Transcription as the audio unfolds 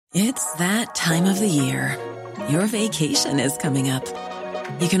It's that time of the year. Your vacation is coming up.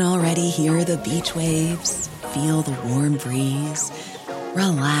 You can already hear the beach waves, feel the warm breeze,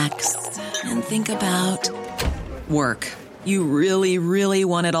 relax, and think about work. You really, really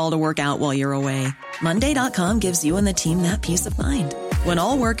want it all to work out while you're away. Monday.com gives you and the team that peace of mind. When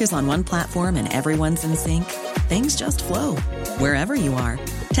all work is on one platform and everyone's in sync, things just flow. Wherever you are,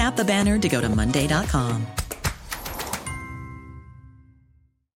 tap the banner to go to Monday.com.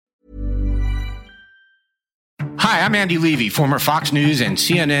 Hi, I'm Andy Levy, former Fox News and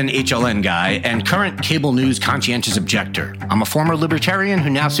CNN HLN guy and current cable news conscientious objector. I'm a former libertarian who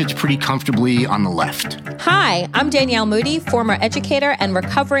now sits pretty comfortably on the left. Hi, I'm Danielle Moody, former educator and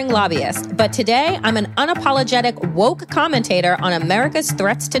recovering lobbyist. But today, I'm an unapologetic woke commentator on America's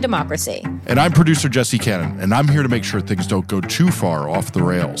threats to democracy. And I'm producer Jesse Cannon, and I'm here to make sure things don't go too far off the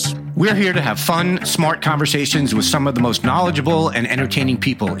rails. We're here to have fun, smart conversations with some of the most knowledgeable and entertaining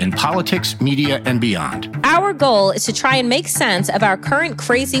people in politics, media, and beyond. Our goal is to try and make sense of our current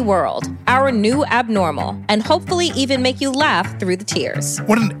crazy world, our new abnormal, and hopefully even make you laugh through the tears.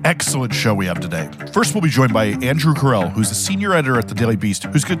 What an excellent show we have today. First, we'll be joined by Andrew Carell, who's a senior editor at the Daily Beast,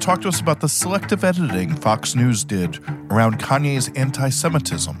 who's going to talk to us about the selective editing Fox News did around Kanye's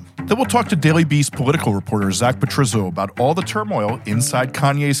anti-Semitism. Then we'll talk to Daily Beast political reporter Zach Petrizzo about all the turmoil inside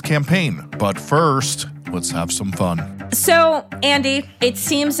Kanye's campaign. But first, let's have some fun. So, Andy, it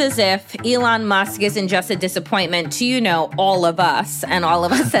seems as if Elon Musk isn't just a disappointment to, all of us, and all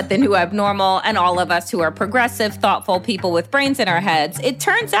of us at the New Abnormal, and all of us who are progressive, thoughtful people with brains in our heads. It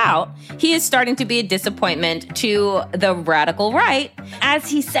turns out he is starting to be a disappointment to the radical right, as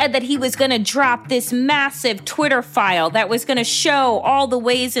he said that he was going to drop this massive Twitter file that was going to show all the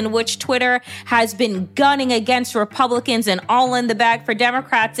ways in which Twitter has been gunning against Republicans and all in the bag for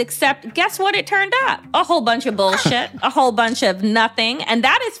Democrats, except guess what it turned up? A whole bunch of bullshit. A whole bunch of nothing. And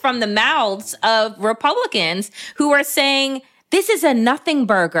that is from the mouths of Republicans who are saying, this is a nothing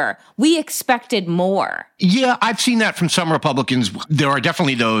burger. We expected more. Yeah, I've seen that from some Republicans. There are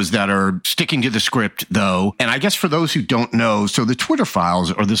definitely those that are sticking to the script, though. And I guess for those who don't know, so the Twitter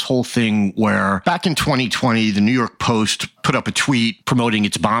files are this whole thing where back in 2020, the New York Post put up a tweet promoting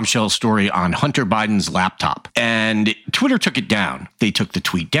its bombshell story on Hunter Biden's laptop. And Twitter took it down. They took the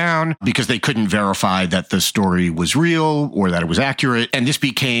tweet down because they couldn't verify that the story was real or that it was accurate. And this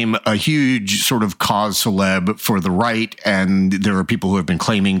became a huge sort of cause celeb for the right. And there are people who have been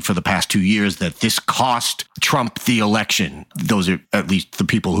claiming for the past 2 years that this cost Trump the election. Those are at least the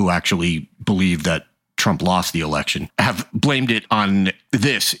people who actually believe that Trump lost the election, have blamed it on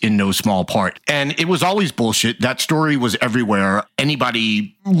this in no small part. And it was always bullshit. That story was everywhere.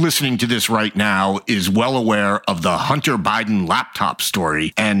 Anybody listening to this right now is well aware of the Hunter Biden laptop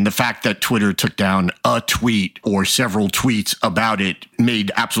story. And the fact that Twitter took down a tweet or several tweets about it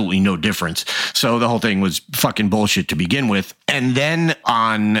made absolutely no difference. So the whole thing was fucking bullshit to begin with. And then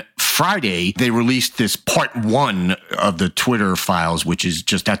on Friday, they released this part 1 of the Twitter files, which is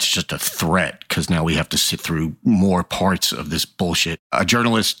that's just a threat because now we have to sit through more parts of this bullshit. A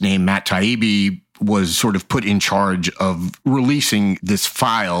journalist named Matt Taibbi was sort of put in charge of releasing this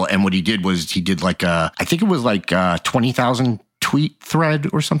file. And what he did was he did I think it was 20,000 tweet thread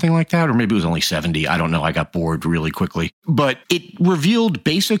or something like that, or maybe it was only 70. I don't know. I got bored really quickly. But it revealed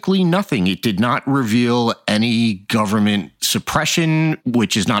basically nothing. It did not reveal any government suppression,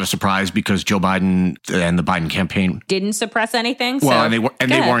 which is not a surprise because Joe Biden and the Biden campaign didn't suppress anything. Well,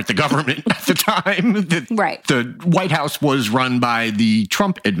 and they weren't the government at the time. Right. The White House was run by the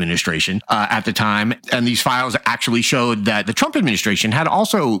Trump administration at the time. And these files actually showed that the Trump administration had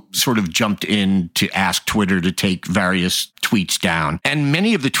also sort of jumped in to ask Twitter to take various tweets down. And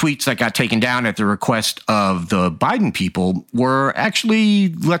many of the tweets that got taken down at the request of the Biden people were actually,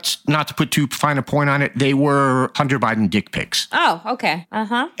 let's not to put too fine a point on it, they were Hunter Biden dick pics. Oh, okay.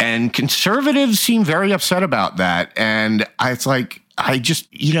 Uh-huh. And conservatives seem very upset about that. And it's like, I just,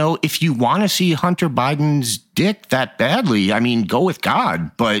 if you want to see Hunter Biden's dick that badly, I mean, go with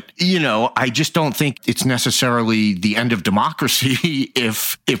God. But, I just don't think it's necessarily the end of democracy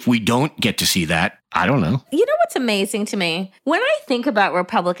if we don't get to see that. I don't know. You know what's amazing to me? When I think about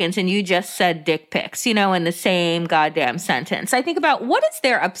Republicans, and you just said dick pics, in the same goddamn sentence, I think about what is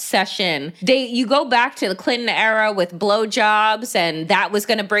their obsession? You go back to the Clinton era with blowjobs, and that was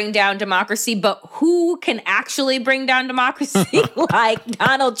going to bring down democracy, but who can actually bring down democracy? Like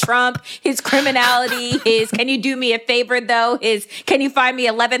Donald Trump, his criminality, can you do me a favor, though? Can you find me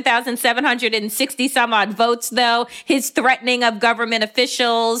 11,760 some odd votes, though? His threatening of government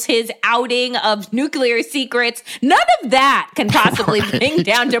officials, his outing of nuclear secrets. None of that can possibly bring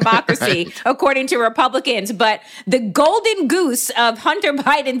down democracy, according to Republicans. But the golden goose of Hunter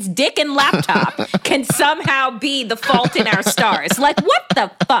Biden's dick and laptop can somehow be the fault in our stars. Like, what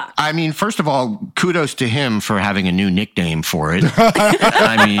the fuck? I mean, first of all, kudos to him for having a new nickname for it.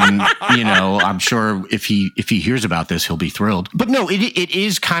 I mean, you know, I'm sure if he hears about this, he'll be thrilled. But no, it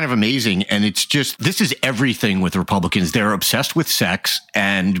is kind of amazing. And it's just, this is everything with Republicans. They're obsessed with sex.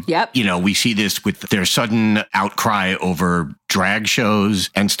 And, you know, we see this with their sudden outcry over drag shows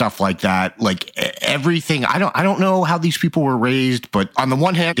and stuff like that. Like everything. I don't know how these people were raised, but on the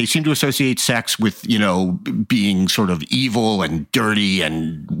one hand, they seem to associate sex with, you know, being sort of evil and dirty,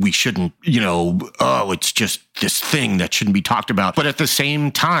 and we shouldn't, you know, oh, it's just this thing that shouldn't be talked about. But at the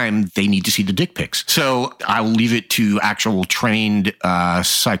same time, they need to see the dick pics. So I'll leave it to actual trained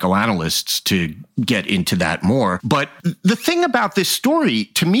psychoanalysts to get into that more. But the thing about this story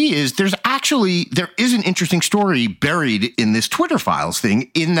to me is there is an interesting story buried in this Twitter files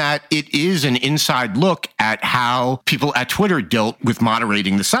thing, in that it is an inside look at how people at Twitter dealt with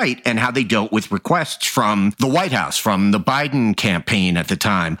moderating the site and how they dealt with requests from the White House, from the Biden campaign at the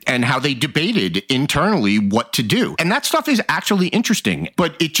time, and how they debated internally what to do. And that stuff is actually interesting,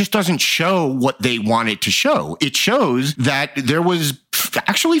 but it just doesn't show what they want it to show. It shows that there was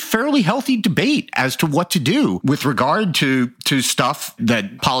actually fairly healthy debate as to what to do with regard to stuff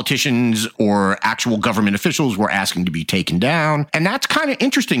that politicians or actual government officials were asking to be taken down. And that's kind of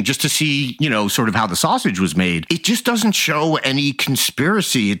interesting just to see, you know, sort of how the sausage was made. It just doesn't show any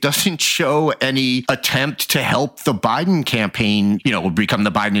conspiracy. It doesn't show any attempt to help the Biden campaign, you know, become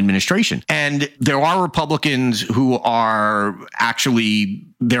the Biden administration. And there are Republicans who are actually,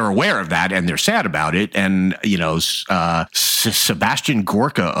 they're aware of that and they're sad about it. And, you know, Sebastian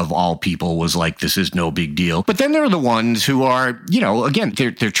Gorka, of all people, was like, this is no big deal. But then there are the ones who are, you know, again,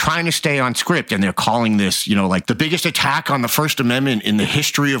 they're trying to stay on script, and they're calling this, you know, like the biggest attack on the First Amendment in the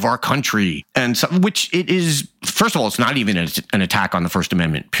history of our country. And so, which it is, first of all, it's not even an attack on the First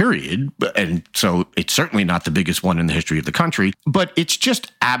Amendment, period. And so it's certainly not the biggest one in the history of the country, but it's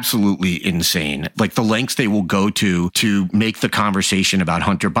just absolutely insane. Like the lengths they will go to make the conversation about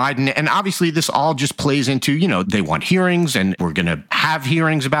Hunter Biden. And obviously this all just plays into, you know, they want hearings, and we're going to have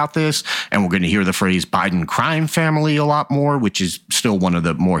hearings about this. And we're going to hear the phrase Biden crime family a lot more, which is still one of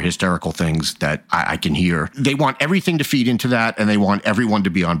the more hysterical things that I can hear. They want everything to feed into that, and they want everyone to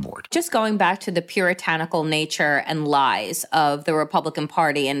be on board. Just going back to the puritanical nature and lies of the Republican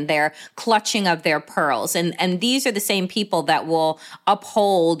Party and their clutching of their pearls. And these are the same people that will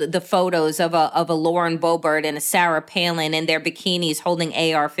uphold the photos of a Lauren Boebert and a Sarah Palin in their bikinis holding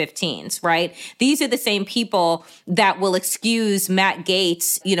AR-15s, right? These are the same people that will excuse Matt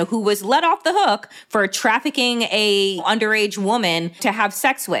Gaetz, you know, who was let off the hook for trafficking a underage woman to have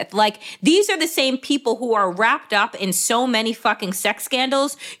sex with. Like, these are the same people who are wrapped up in so many fucking sex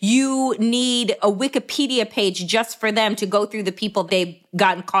scandals. You need a Wikipedia page just for them to go through the people they've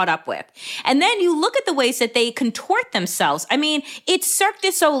gotten caught up with. And then you look at the ways that they contort themselves. I mean, it's Cirque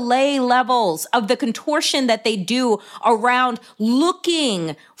du Soleil levels of the contortion that they do around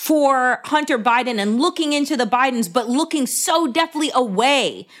looking for Hunter Biden and looking into the Bidens, but looking so deftly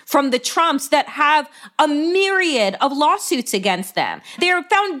away from the Trumps that have a myriad of lawsuits against them. Their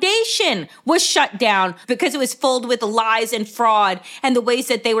foundation was shut down because it was filled with lies and fraud and the ways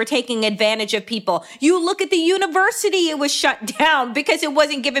that they were taking advantage of people. You look at the university, it was shut down because it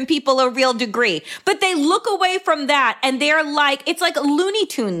wasn't giving people a real degree. But they look away from that and they're like, it's like Looney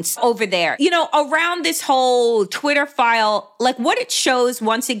Tunes over there. You know, around this whole Twitter file, like what it shows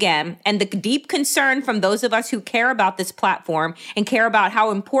once again, and the deep concern from those of us who care about this platform and care about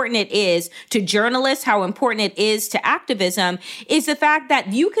how important it is to journalists, how important it is to activism, is the fact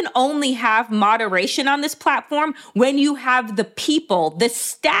that you can only have moderation on this platform when you have the people, the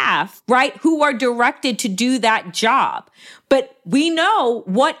staff, right, who are directed to do that job. But we know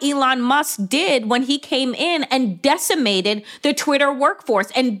what Elon Musk did when he came in and decimated the Twitter workforce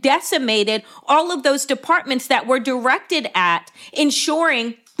and decimated all of those departments that were directed at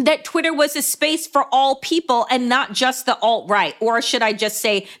ensuring that Twitter was a space for all people and not just the alt-right, or should I just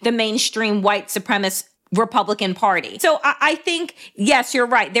say the mainstream white supremacist Republican Party. So I think, yes, you're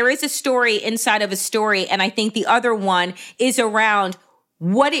right. There is a story inside of a story. And I think the other one is around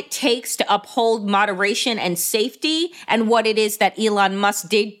what it takes to uphold moderation and safety and what it is that Elon Musk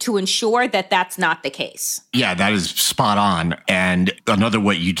did to ensure that that's not the case. Yeah, that is spot on. And another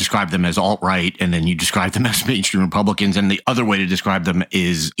way, you describe them as alt-right, and then you describe them as mainstream Republicans. And the other way to describe them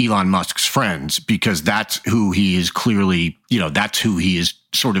is Elon Musk's friends, because that's who he is clearly that's who he is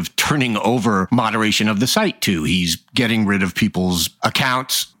sort of turning over moderation of the site to. He's getting rid of people's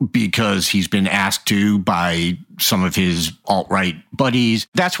accounts because he's been asked to by some of his alt-right buddies.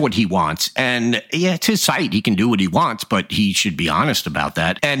 That's what he wants. And yeah, it's his site. He can do what he wants, but he should be honest about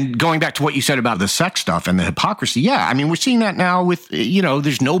that. And going back to what you said about the sex stuff and the hypocrisy, yeah, I mean, we're seeing that now with,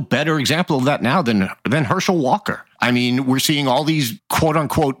 there's no better example of that now than Herschel Walker. I mean, we're seeing all these quote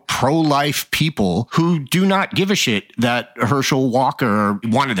unquote pro-life people who do not give a shit that Herschel Walker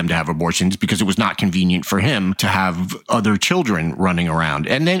wanted them to have abortions because it was not convenient for him to have other children running around.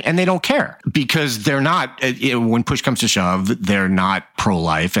 And they don't care because they're not, when push comes to shove, they're not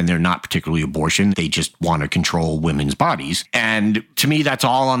pro-life and they're not particularly abortion. They just want to control women's bodies. And to me, that's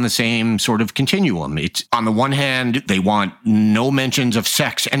all on the same sort of continuum. It's on the one hand, they want no mentions of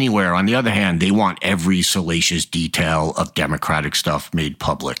sex anywhere. On the other hand, they want every salacious detail of Democratic stuff made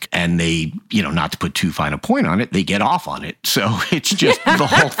public. And they, not to put too fine a point on it, they get off on it. So it's just, the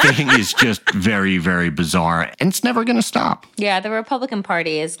whole thing is just very, very bizarre. And it's never going to stop. Yeah, the Republican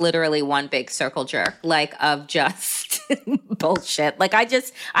Party is literally one big circle jerk, of just bullshit.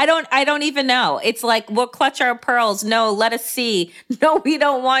 I don't even know. It's like, we'll clutch our pearls. No, let us see. No, we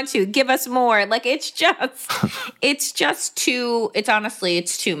don't want to. Give us more. It's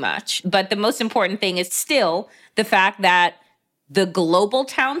too much. But the most important thing is still the fact that the global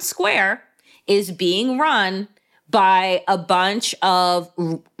town square is being run by a bunch of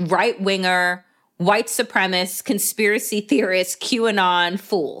right-winger, white supremacist, conspiracy theorists, QAnon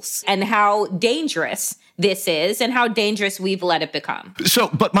fools, and how dangerous this is and how dangerous we've let it become.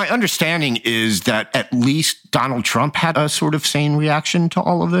 But my understanding is that at least Donald Trump had a sort of sane reaction to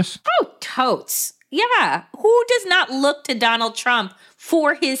all of this. Oh, totes. Yeah. Who does not look to Donald Trump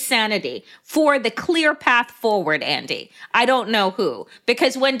for his sanity, for the clear path forward, Andy? I don't know who.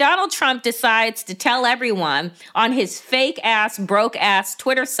 Because when Donald Trump decides to tell everyone on his fake-ass, broke-ass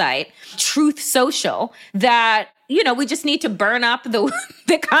Twitter site, Truth Social, that, we just need to burn up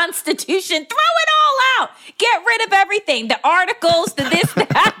the Constitution, throw it all out, get rid of everything, the articles, the this,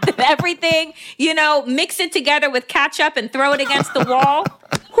 that, everything, mix it together with ketchup and throw it against the wall.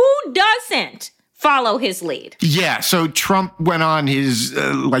 Who doesn't follow his lead? Yeah, so Trump went on his,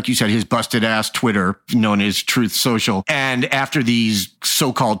 like you said, his busted ass Twitter, known as Truth Social. And after these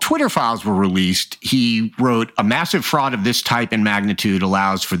so-called Twitter files were released, he wrote, "A massive fraud of this type and magnitude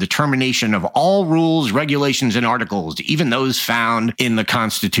allows for the termination of all rules, regulations, and articles, even those found in the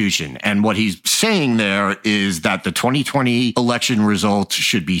Constitution." And what he's saying there is that the 2020 election results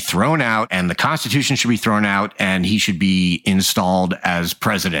should be thrown out and the Constitution should be thrown out and he should be installed as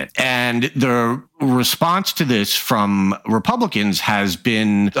president. And the response to this from Republicans has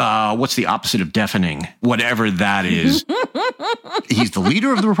been, what's the opposite of deafening? Whatever that is. He's the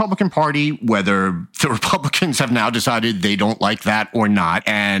leader of the Republican Party, whether the Republicans have now decided they don't like that or not.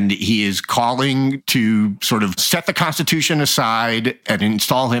 And he is calling to sort of set the Constitution aside and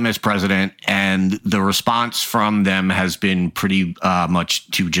install him as president. And the response from them has been pretty much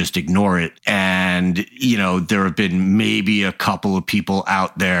to just ignore it. And, there have been maybe a couple of people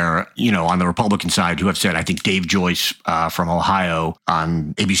out there, on the Republican side who have said, I think Dave Joyce from Ohio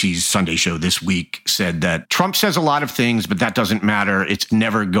on ABC's Sunday show this week said that Trump says a lot of things, but that doesn't matter. It's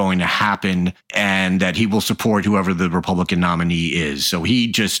never going to happen, and that he will support whoever the Republican nominee is. So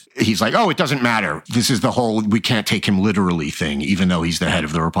he's like, oh, it doesn't matter. This is the whole we can't take him literally thing, even though he's the head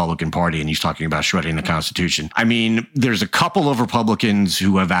of the Republican Party and he's talking about shredding the Constitution. I mean, there's a couple of Republicans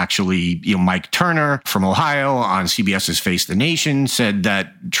who have actually, Mike Turner from Ohio on CBS's Face the Nation said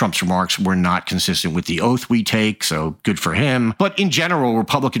that Trump's remarks were not consistent with the oath we take, so good for him. But in general,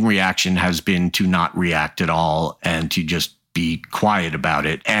 Republican reaction has been to not react at all and to just be quiet about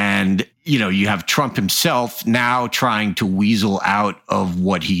it. And, you have Trump himself now trying to weasel out of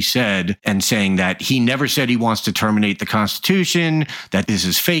what he said and saying that he never said he wants to terminate the Constitution, that this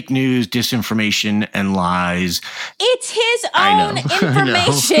is fake news, disinformation, and lies. It's his own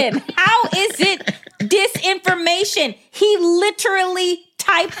information. How is it disinformation? He literally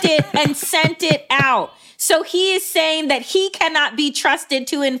typed it and sent it out. So he is saying that he cannot be trusted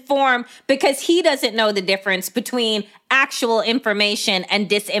to inform because he doesn't know the difference between actual information and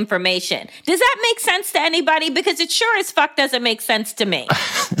disinformation. Does that make sense to anybody? Because it sure as fuck doesn't make sense to me.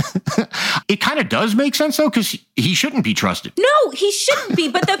 It kind of does make sense, though, because he shouldn't be trusted. No, he shouldn't be.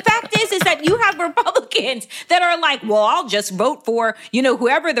 But the fact is that you have Republicans that are like, well, I'll just vote for,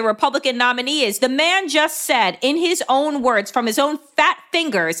 whoever the Republican nominee is. The man just said in his own words, from his own fat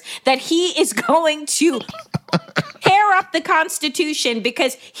fingers, that he is going to tear up the Constitution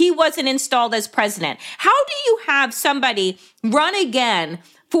because he wasn't installed as president. How do you have somebody run again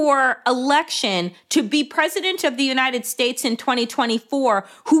for election to be president of the United States in 2024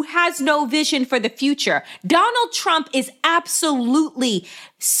 who has no vision for the future. Donald Trump is absolutely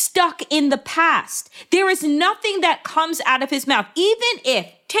stuck in the past. There is nothing that comes out of his mouth, even if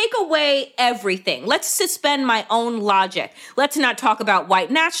take away everything. Let's suspend my own logic. Let's not talk about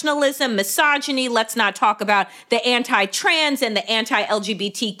white nationalism, misogyny. Let's not talk about the anti-trans and the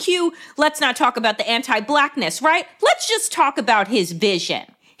anti-LGBTQ. Let's not talk about the anti-blackness, right? Let's just talk about his vision.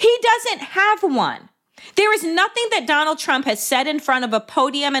 He doesn't have one. There is nothing that Donald Trump has said in front of a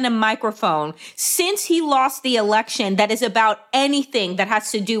podium and a microphone since he lost the election that is about anything that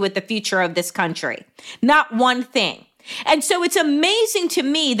has to do with the future of this country. Not one thing. And so it's amazing to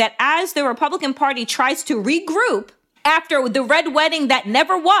me that as the Republican Party tries to regroup after the red wedding that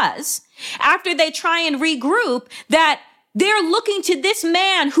never was, after they try and regroup, that they're looking to this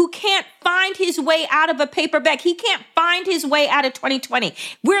man who can't find his way out of a paper bag. He can't find his way out of 2020.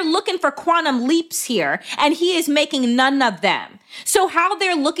 We're looking for quantum leaps here, and he is making none of them. So how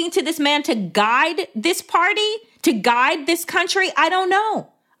they're looking to this man to guide this party, to guide this country, I don't know.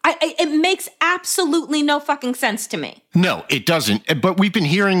 It makes absolutely no fucking sense to me. No, it doesn't. But we've been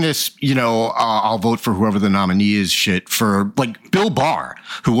hearing this, I'll vote for whoever the nominee is shit for like Bill Barr,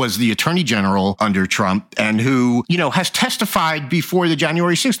 who was the attorney general under Trump and who, has testified before the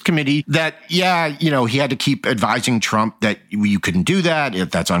January 6th committee that, he had to keep advising Trump that you couldn't do that, if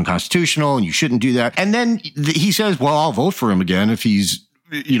that's unconstitutional and you shouldn't do that. And then he says, well, I'll vote for him again if he's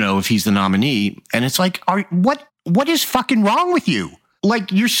the nominee. And it's like, what is fucking wrong with you?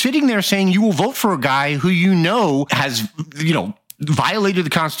 Like, you're sitting there saying you will vote for a guy who has, violated the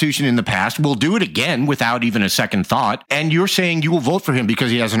Constitution in the past, will do it again without even a second thought, and you're saying you will vote for him because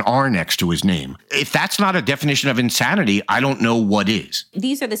he has an R next to his name. If that's not a definition of insanity, I don't know what is.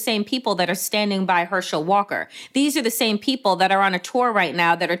 These are the same people that are standing by Herschel Walker. These are the same people that are on a tour right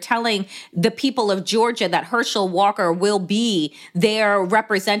now that are telling the people of Georgia that Herschel Walker will be their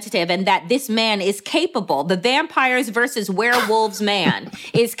representative and that this man is capable. The vampires versus werewolves man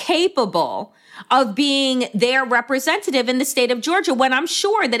is capable of being their representative in the state of Georgia, when I'm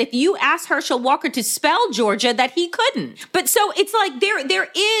sure that if you asked Herschel Walker to spell Georgia, that he couldn't. But so it's like there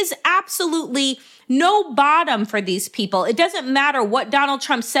is absolutely no bottom for these people. It doesn't matter what Donald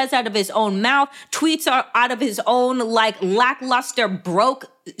Trump says out of his own mouth, tweets out of his own lackluster, broke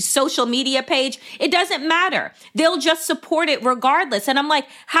social media page. It doesn't matter. They'll just support it regardless. And I'm like,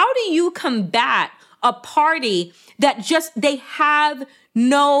 how do you combat a party that they have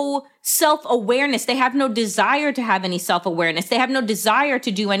no self-awareness. They have no desire to have any self-awareness. They have no desire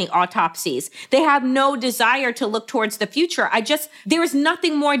to do any autopsies. They have no desire to look towards the future. There is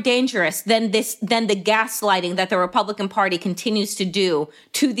nothing more dangerous than the gaslighting that the Republican Party continues to do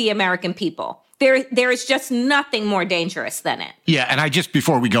to the American people. There is just nothing more dangerous than it. Yeah, and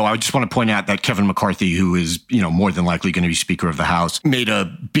before we go, I just want to point out that Kevin McCarthy, who is, more than likely going to be Speaker of the House, made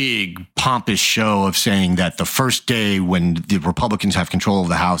a big pompous show of saying that the first day when the Republicans have control of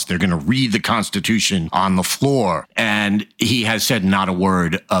the House, they're going to read the Constitution on the floor. And he has said not a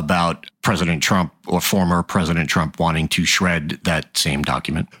word about President Trump or former President Trump wanting to shred that same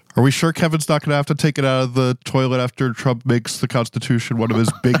document. Are we sure Kevin's not going to have to take it out of the toilet after Trump makes the Constitution one of his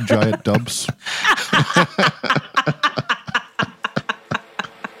big giant dumps?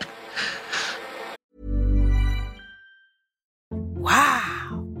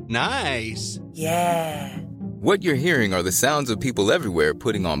 Wow. Nice. Yeah. What you're hearing are the sounds of people everywhere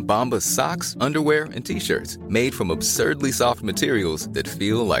putting on Bombas socks, underwear, and T-shirts made from absurdly soft materials that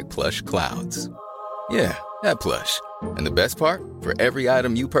feel like plush clouds. Yeah, that plush. And the best part? For every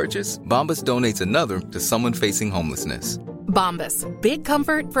item you purchase, Bombas donates another to someone facing homelessness. Bombas. Big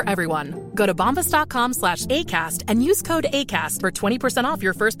comfort for everyone. Go to bombas.com/ACAST and use code ACAST for 20% off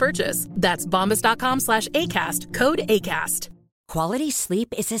your first purchase. That's bombas.com/ACAST, code ACAST. Quality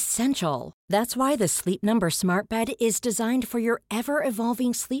sleep is essential. That's why the Sleep Number Smart Bed is designed for your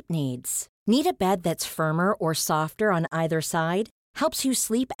ever-evolving sleep needs. Need a bed that's firmer or softer on either side? Helps you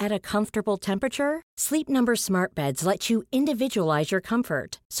sleep at a comfortable temperature? Sleep Number Smart Beds let you individualize your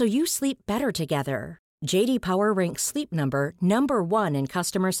comfort, so you sleep better together. J.D. Power ranks Sleep Number number 1 in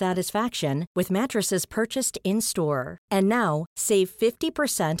customer satisfaction with mattresses purchased in-store. And now, save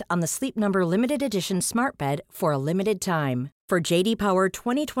 50% on the Sleep Number Limited Edition Smart Bed for a limited time. For J.D. Power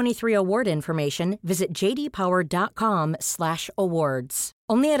 2023 award information, visit jdpower.com/awards.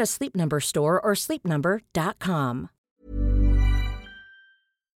 Only at a Sleep Number store or sleepnumber.com.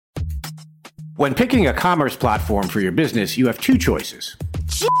 When picking a commerce platform for your business, you have two choices.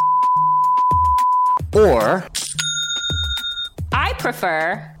 Or I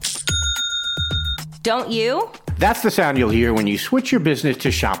prefer. Don't you? That's the sound you'll hear when you switch your business to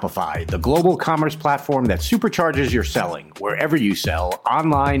Shopify, the global commerce platform that supercharges your selling wherever you sell,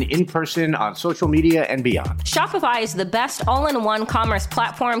 online, in person, on social media, and beyond. Shopify is the best all-in-one commerce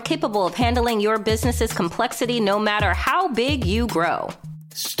platform capable of handling your business's complexity no matter how big you grow.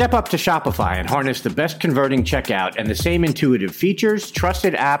 Step up to Shopify and harness the best converting checkout and the same intuitive features,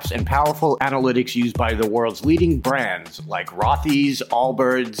 trusted apps, and powerful analytics used by the world's leading brands like Rothy's,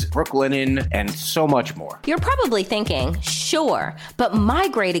 Allbirds, Brooklinen, and so much more. You're probably thinking, sure, but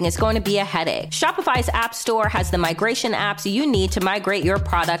migrating is going to be a headache. Shopify's App Store has the migration apps you need to migrate your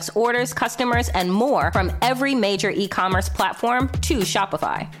products, orders, customers, and more from every major e-commerce platform to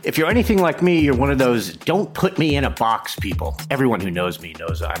Shopify. If you're anything like me, you're one of those don't put me in a box people. Everyone who knows me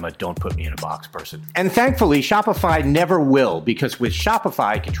knows I'm a don't put me in a box person. And thankfully, Shopify never will, because with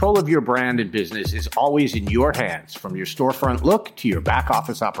Shopify, control of your brand and business is always in your hands, from your storefront look to your back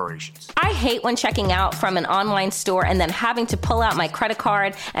office operations. I hate when checking out from an online store and then having to pull out my credit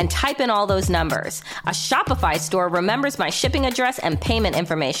card and type in all those numbers. A Shopify store remembers my shipping address and payment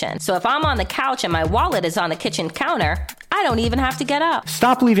information. So if I'm on the couch and my wallet is on the kitchen counter, I don't even have to get up.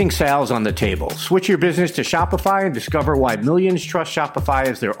 Stop leaving sales on the table. Switch your business to Shopify and discover why millions trust Shopify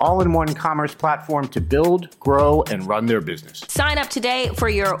as their all-in-one commerce platform to build, grow, and run their business. Sign up today for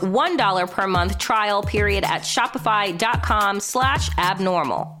your $1 per month trial period at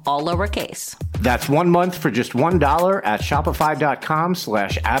shopify.com/abnormal, all lowercase. That's 1 month for just $1 at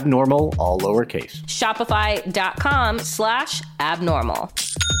shopify.com/abnormal, all lowercase. Shopify.com/abnormal.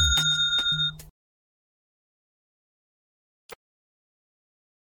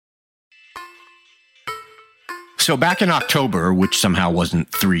 So back in October, which somehow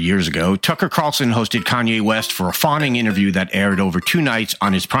wasn't 3 years ago, Tucker Carlson hosted Kanye West for a fawning interview that aired over 2 nights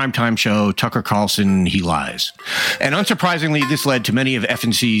on his primetime show, Tucker Carlson, He Lies. And unsurprisingly, this led to many of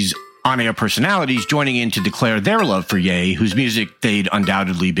FNC's on-air personalities joining in to declare their love for Ye, whose music they'd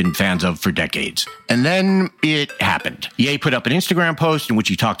undoubtedly been fans of for decades. And then it happened. Ye put up an Instagram post in which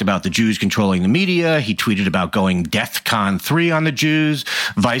he talked about the Jews controlling the media. He tweeted about going DEFCON 3 on the Jews.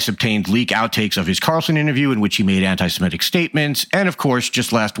 Vice obtained leak outtakes of his Carlson interview in which he made anti-Semitic statements. And of course,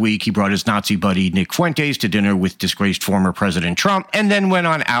 just last week, he brought his Nazi buddy Nick Fuentes to dinner with disgraced former President Trump, and then went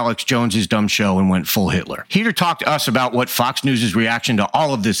on Alex Jones's dumb show and went full Hitler. Here to talk to us about what Fox News' reaction to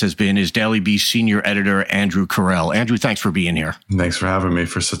all of this has been is Daily Beast senior editor Andrew Carell. Andrew, thanks for being here. Thanks for having me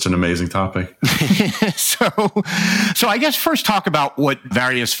for such an amazing topic. So I guess first talk about what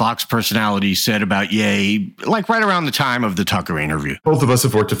various Fox personalities said about Ye, like right around the time of the Tucker interview. Both of us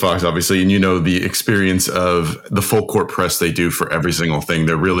have worked at Fox, obviously, and you know the experience of the full court press they do for every single thing.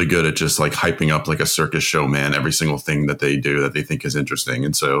 They're really good at just like hyping up like a circus show, man, every single thing that they do that they think is interesting.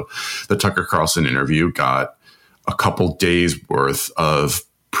 And so the Tucker Carlson interview got a couple days worth of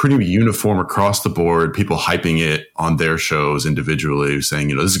pretty uniform across the board, people hyping it on their shows individually, saying,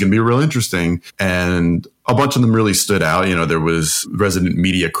 you know, this is going to be real interesting. And a bunch of them really stood out. You know, there was resident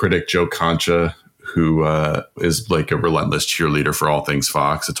media critic Joe Concha, who is like a relentless cheerleader for all things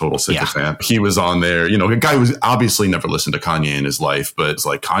Fox, a total sycophant. He was on there, you know, a guy who's obviously never listened to Kanye in his life, but it's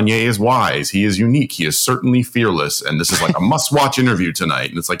like, Kanye is wise. He is unique. He is certainly fearless. And this is like a must-watch interview tonight.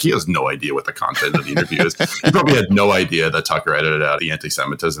 And it's like, he has no idea what the content of the interview is. He probably had no idea that Tucker edited out the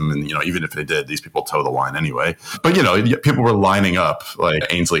anti-Semitism. And, you know, even if they did, these people toe the line anyway. But, you know, people were lining up, like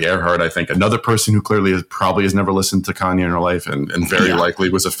Ainsley Earhardt, I think, another person who clearly probably has never listened to Kanye in her life and very likely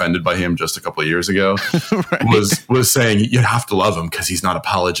was offended by him just a couple of years ago. Right. was saying you have to love him because he's not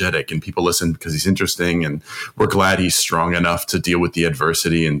apologetic and people listen because he's interesting, and we're glad he's strong enough to deal with the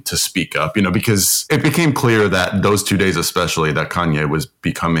adversity and to speak up, you know, because it became clear that those 2 days especially that Kanye was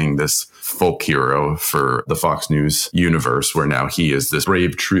becoming this folk hero for the Fox News universe, where now he is this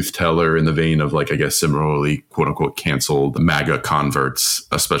brave truth teller in the vein of, like, I guess similarly quote unquote canceled MAGA converts,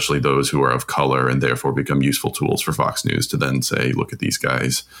 especially those who are of color and therefore become useful tools for Fox News to then say, look at these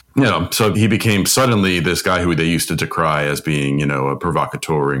guys. You know, so he became suddenly this guy who they used to decry as being, you know, a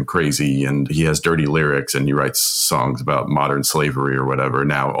provocateur and crazy, and he has dirty lyrics and he writes songs about modern slavery or whatever.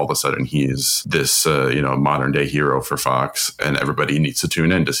 Now all of a sudden he is this, you know, modern day hero for Fox, and everybody needs to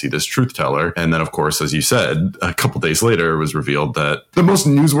tune in to see this truth teller. And then, of course, as you said, a couple days later, it was revealed that the most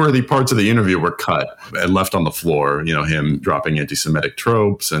newsworthy parts of the interview were cut and left on the floor. You know, him dropping anti-Semitic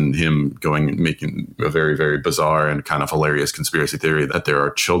tropes and him making a very, very bizarre and kind of hilarious conspiracy theory that there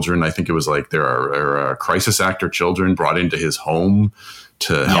are children. I think it was like there are crisis actor children brought into his home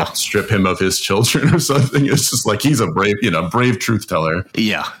to help strip him of his children or something. It's just like he's a brave truth teller.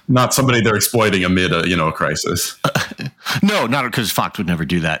 Yeah. Not somebody they're exploiting amid a crisis. No, not because Fox would never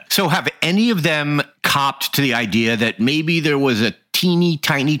do that. So have any of them copped to the idea that maybe there was a teeny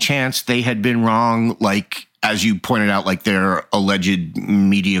tiny chance they had been wrong, like as you pointed out, like their alleged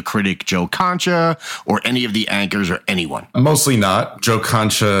media critic, Joe Concha, or any of the anchors or anyone? Mostly not. Joe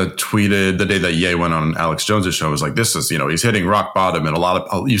Concha tweeted the day that Ye went on Alex Jones's show, was like, this is, he's hitting rock bottom. And a lot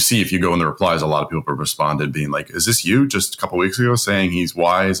of, you see, if you go in the replies, a lot of people responded being like, is this you just a couple weeks ago saying he's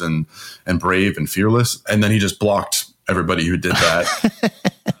wise and brave and fearless? And then he just blocked everybody who did that.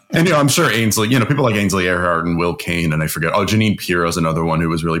 And, I'm sure Ainsley, people like Ainsley Earhart and Will Kane, and I forget, Janine Pirro's another one who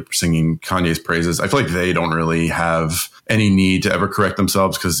was really singing Kanye's praises. I feel like they don't really have any need to ever correct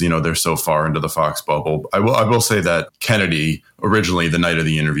themselves because, they're so far into the Fox bubble. I will say that Kennedy originally, the night of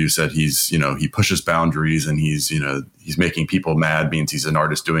the interview, said he's, he pushes boundaries and he's making people mad, means he's an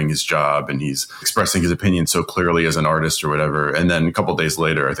artist doing his job and he's expressing his opinion so clearly as an artist or whatever. And then a couple of days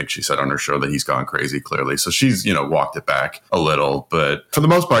later, I think she said on her show that he's gone crazy clearly. So she's, walked it back a little. But for the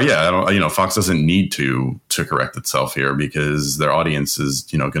most part, yeah, Fox doesn't need to correct itself here because their audience is,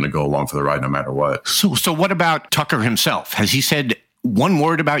 going to go along for the ride no matter what. So what about Tucker himself? Has he said one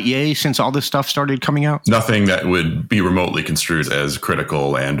word about Ye since all this stuff started coming out? Nothing that would be remotely construed as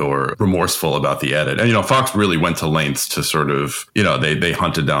critical and or remorseful about the edit. And, Fox really went to lengths to sort of, they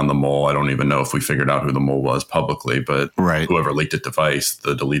hunted down the mole. I don't even know if we figured out who the mole was publicly, but whoever leaked it to Vice,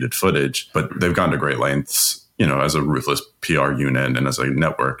 the deleted footage. But they've gone to great lengths, as a ruthless PR unit and as a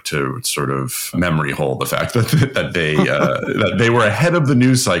network to sort of memory hole the fact that they were ahead of the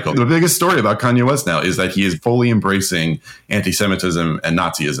news cycle. The biggest story about Kanye West now is that he is fully embracing anti-Semitism and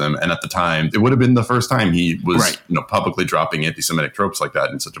Nazism. And at the time, it would have been the first time he was publicly dropping anti-Semitic tropes like that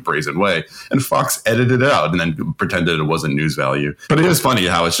in such a brazen way. And Fox edited it out and then pretended it wasn't news value. But it is funny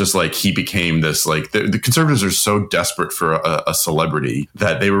how it's just like he became this, like the conservatives are so desperate for a celebrity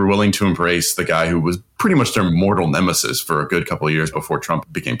that they were willing to embrace the guy who was pretty much their mortal nemesis for a good couple of years before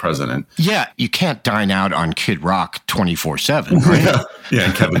Trump became president. Yeah, you can't dine out on Kid Rock 24/7, right? Yeah,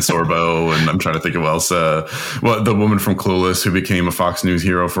 and Kevin Sorbo, and I'm trying to think of who else. The woman from Clueless who became a Fox News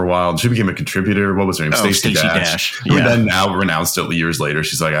hero for a while. She became a contributor. What was her name? Stacey Dash. Yeah. And then now renounced it years later.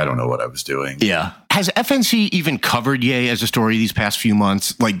 She's like, I don't know what I was doing. Yeah. Has FNC even covered Ye as a story these past few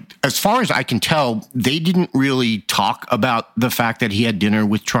months? Like, as far as I can tell, they didn't really talk about the fact that he had dinner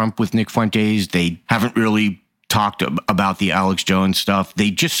with Trump with Nick Fuentes. They haven't really talked about the Alex Jones stuff.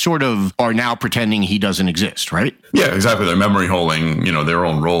 They just sort of are now pretending he doesn't exist, right? Yeah, exactly. They're memory holing, their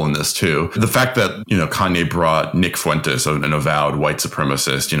own role in this too. The fact that, Kanye brought Nick Fuentes, an avowed white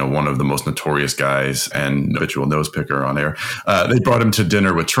supremacist, one of the most notorious guys and habitual nose picker on air. They brought him to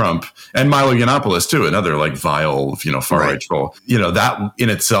dinner with Trump and Milo Yiannopoulos too, another like vile, far-right troll. That in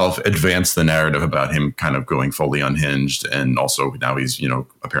itself advanced the narrative about him kind of going fully unhinged. And also now he's,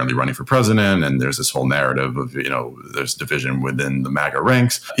 apparently running for president. And there's this whole narrative of, there's division within the MAGA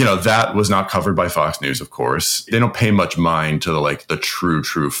ranks. That was not covered by Fox News, of course. They don't pay much mind to the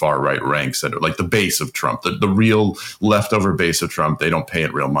true far right ranks that are like the base of Trump, the real leftover base of Trump. They don't pay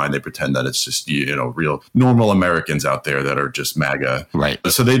it real mind. They pretend that it's just, real normal Americans out there that are just MAGA. Right.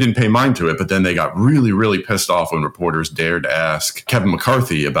 So they didn't pay mind to it. But then they got really, really pissed off when reporters dared to ask Kevin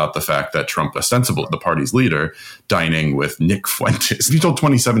McCarthy about the fact that Trump, ostensibly the party's leader, dining with Nick Fuentes. If you told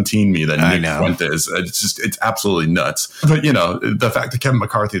 2017 me that Nick Fuentes, it's absolutely nuts. But, the fact that Kevin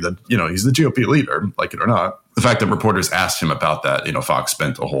McCarthy, that, he's the GOP leader, like it or not, the fact that reporters asked him about that, Fox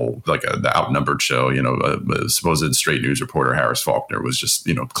spent a whole, the outnumbered show, a supposed straight news reporter, Harris Faulkner, was just,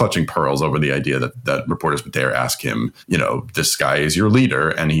 clutching pearls over the idea that reporters would dare ask him, this guy is your leader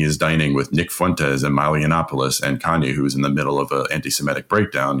and he is dining with Nick Fuentes and Milo Yiannopoulos and Kanye, who's in the middle of an anti-Semitic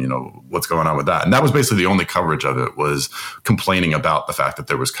breakdown, what's going on with that? And that was basically the only coverage of it, was complaining about the fact that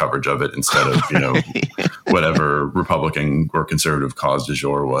there was coverage of it instead of, whatever Republican or conservative cause du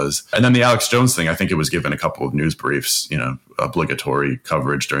jour was. And then the Alex Jones thing, I think it was given a couple of news briefs, obligatory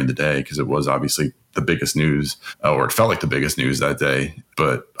coverage during the day, because it was obviously the biggest news, or it felt like the biggest news that day.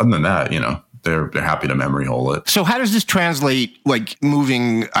 But other than that, they're happy to memory hole it. So how does this translate,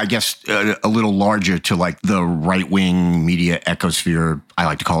 moving, I guess, a little larger to the right-wing media ecosphere? I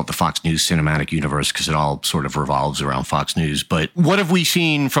like to call it the Fox News cinematic universe because it all sort of revolves around Fox News. But what have we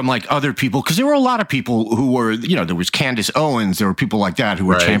seen from other people? Because there were a lot of people who were, there was Candace Owens, there were people like that who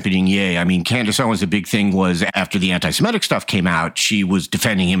were championing Ye. I mean, Candace Owens, the big thing was after the anti-Semitic stuff came out, she was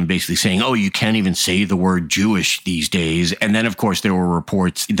defending him, basically saying, oh, you can't even say the word Jewish these days. And then, of course, there were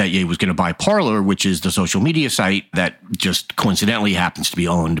reports that Ye was going to buy Parler, which is the social media site that just coincidentally happens to be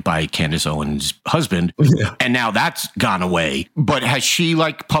owned by Candace Owens' husband. Yeah. And now that's gone away. But has she she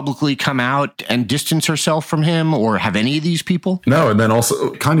like publicly come out and distance herself from him, or have any of these people? No. And then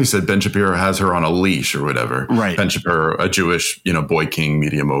also Kanye said Ben Shapiro has her on a leash or whatever. Right. Ben Shapiro, a Jewish, boy king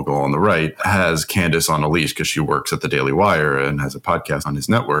media mogul on the right, has Candace on a leash because she works at the Daily Wire and has a podcast on his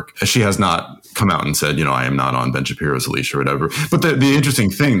network. She has not come out and said, I am not on Ben Shapiro's leash or whatever. But the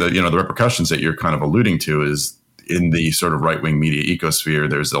interesting thing that, the repercussions that you're kind of alluding to is in the sort of right-wing media ecosphere,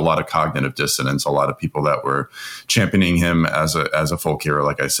 there's a lot of cognitive dissonance, a lot of people that were championing him as a folk hero,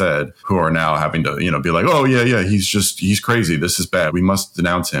 like I said, who are now having to, be like, oh, yeah, he's crazy. This is bad. We must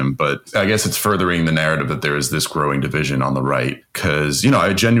denounce him. But I guess it's furthering the narrative that there is this growing division on the right. Because,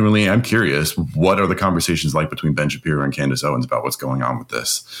 I genuinely am curious, what are the conversations like between Ben Shapiro and Candace Owens about what's going on with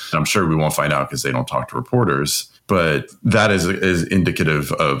this? And I'm sure we won't find out because they don't talk to reporters. But that is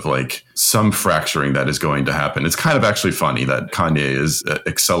indicative of like some fracturing that is going to happen. It's kind of actually funny that Kanye is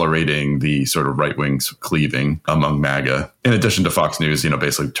accelerating the sort of right-wing cleaving among MAGA, in addition to Fox News,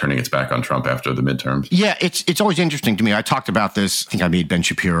 basically turning its back on Trump after the midterms. Yeah, it's always interesting to me. I talked about this. I think I made Ben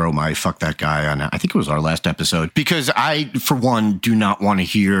Shapiro my fuck that guy on, I think it was our last episode, because I, for one, do not want to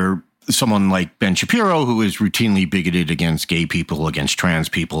hear someone like Ben Shapiro, who is routinely bigoted against gay people, against trans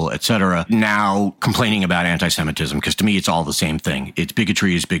people, etc., now complaining about anti-Semitism, because to me, it's all the same thing. It's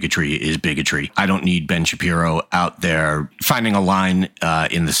bigotry is bigotry is bigotry. I don't need Ben Shapiro out there finding a line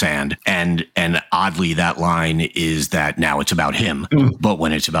in the sand. And oddly, that line is that now it's about him. But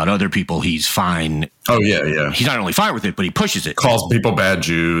when it's about other people, he's fine. Oh, yeah. He's not only fine with it, but he pushes it. Calls people bad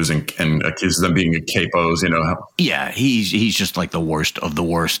Jews and accuses them of being capos, Yeah, he's just like the worst of the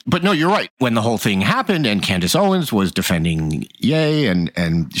worst. But no, you're right. When the whole thing happened and Candace Owens was defending Ye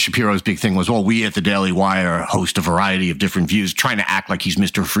and Shapiro's big thing was, well, we at the Daily Wire host a variety of different views, trying to act like he's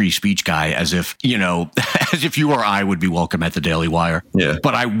Mr. Free Speech guy, as if, as if you or I would be welcome at the Daily Wire. Yeah.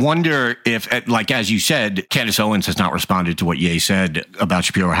 But I wonder if, like, as you said, Candace Owens has not responded to what Ye said about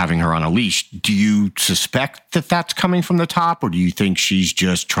Shapiro having her on a leash. Do you suspect that that's coming from the top, or do you think she's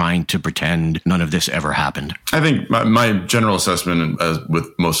just trying to pretend none of this ever happened? I think my general assessment, as with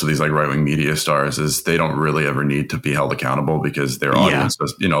most of these like right-wing media stars, is they don't really ever need to be held accountable because their audience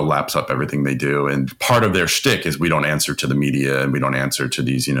just, laps up everything they do. And part of their shtick is we don't answer to the media and we don't answer to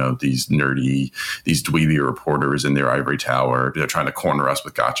these, these nerdy, these dweeby reporters in their ivory tower. They're trying to corner us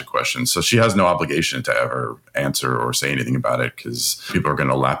with gotcha questions. So she has no obligation to ever answer or say anything about it because people are going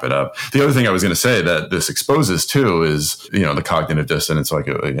to lap it up. The other thing I was going to say that this exposes too is, the cognitive dissonance, like,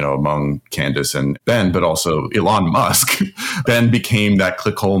 among Candace and Ben, but also Elon Musk. Ben became that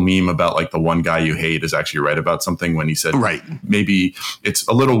clickhole meme about like the one guy you hate is actually right about something when he said, right, maybe it's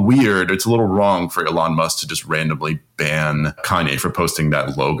a little weird. It's a little wrong for Elon Musk to just randomly ban Kanye for posting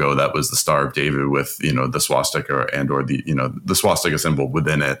that logo that was the Star of David with, the swastika or the swastika symbol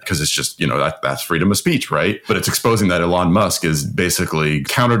within it. Cause it's just, that's freedom of speech, right? But it's exposing that Elon Musk is basically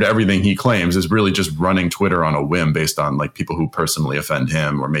counter to everything he claims, is really just running Twitter on a whim based on like people who personally offend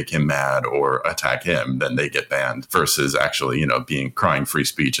him or make him mad or attack him, then they get banned, versus actually, crying free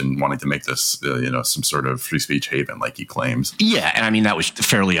speech and wanting to make this, some sort of free speech haven like he claims. Yeah. And I mean, that was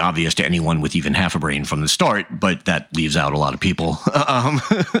fairly obvious to anyone with even half a brain from the start, but that leaves out a lot of people.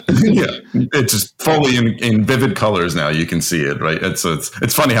 Yeah. It's just fully in vivid colors now. You can see it, right?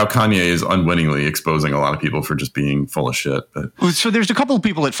 It's funny how Kanye is unwittingly exposing a lot of people for just being full of shit. But so there's a couple of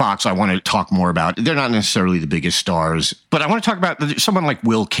people at Fox I want to talk more about. They're not necessarily the biggest stars, but I want to talk about someone like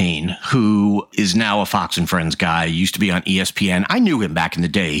Will Cain, who is now a Fox and Friends guy, used to be on ESPN. I knew him back in the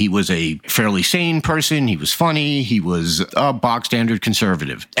day. He was a fairly sane person. He was funny. He was a bog standard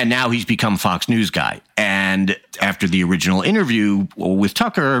conservative. And now he's become Fox News guy. And after the original interview with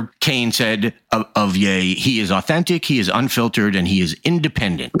Tucker, Cain said of Ye, he is authentic, he is unfiltered, and he is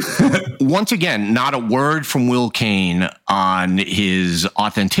independent. Once again, not a word from Will Cain on his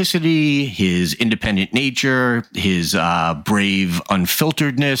authenticity, his independent nature, his brave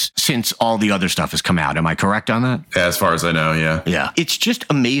unfilteredness, since all the other stuff has come out. Am I correct on that? As far as I know, yeah. Yeah. It's just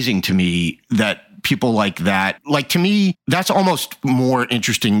amazing to me that people like that, like, to me, that's almost more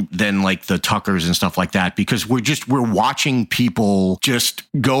interesting than like the Tuckers and stuff like that, because we're watching people just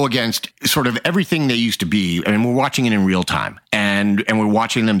go against sort of everything they used to be. I mean, we're watching it in real time, and we're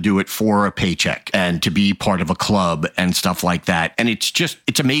watching them do it for a paycheck and to be part of a club and stuff like that. And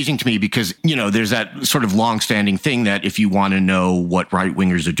it's amazing to me because, there's that sort of longstanding thing that if you want to know what right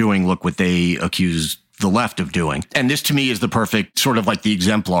wingers are doing, look what they accuse the left of doing. And this to me is the perfect sort of like the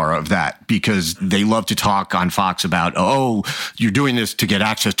exemplar of that, because they love to talk on Fox about, oh, you're doing this to get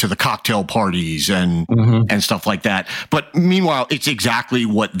access to the cocktail parties and stuff like that. But meanwhile, it's exactly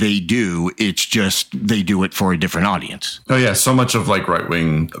what they do. It's just they do it for a different audience. Oh yeah, so much of like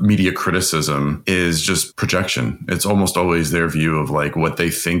right-wing media criticism is just projection. It's almost always their view of like what they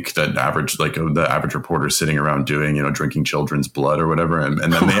think that the average reporter is sitting around doing, drinking children's blood or whatever, and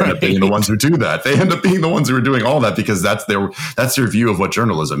then they end up being the ones who do that. They end up being the ones who are doing all that because that's their view of what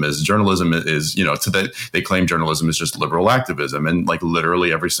journalism is. Journalism is, they claim journalism is just liberal activism, and like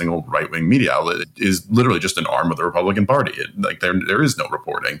literally every single right-wing media outlet is literally just an arm of the Republican Party. There is no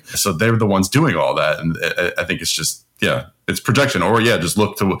reporting, so they're the ones doing all that, and I think it's just it's projection, or just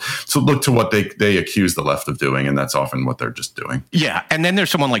look to what they accuse the left of doing, and that's often what they're just doing. Yeah, and then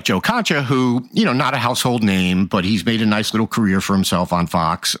there's someone like Joe Concha, who not a household name, but he's made a nice little career for himself on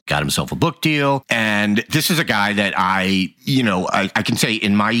Fox, got himself a book deal, and this is a guy that I can say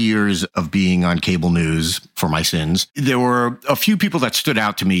in my years of being on cable news for my sins, there were a few people that stood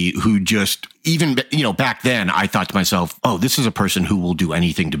out to me who just even back then I thought to myself, oh, this is a person who will do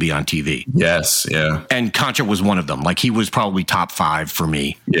anything to be on TV. Yes, yeah, and Concha was one of them. Like he was probably top 5 for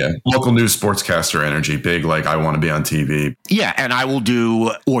me. Yeah. Local news sportscaster energy, big, like I want to be on TV. Yeah. And I will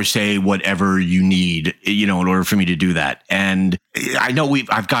do or say whatever you need, in order for me to do that. And I know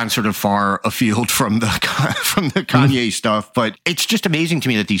I've gone sort of far afield from the Kanye stuff, but it's just amazing to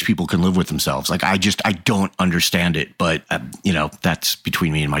me that these people can live with themselves. Like I don't understand it, but that's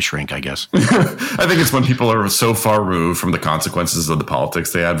between me and my shrink, I guess. I think it's when people are so far removed from the consequences of the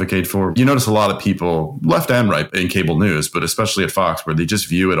politics they advocate for. You notice a lot of people, left and right, in cable news, but especially at Fox, where they just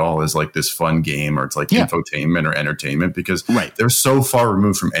view it all as like this fun game, or it's like infotainment or entertainment, because they're so far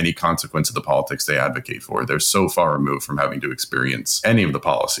removed from any consequence of the politics they advocate for. They're so far removed from having to experience any of the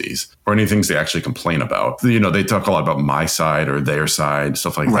policies or any things they actually complain about. They talk a lot about my side or their side,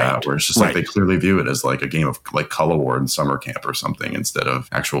 stuff like that, where it's just like they clearly view it as like a game of like color war in summer camp or something, instead of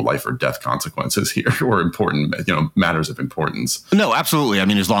actual life or death consequences here or important, matters of importance. No, absolutely. I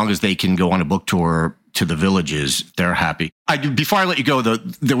mean, as long as they can go on a book tour to the villages, they're happy. Before I let you go,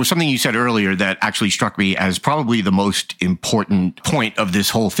 there was something you said earlier that actually struck me as probably the most important point of this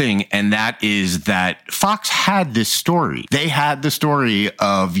whole thing, and that is that Fox had this story. They had the story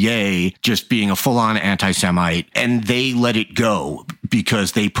of Ye just being a full-on anti-Semite, and they let it go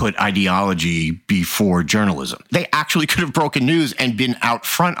because they put ideology before journalism. They actually could have broken news and been out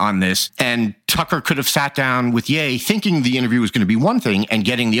front on this, and Tucker could have sat down with Ye thinking the interview was going to be one thing and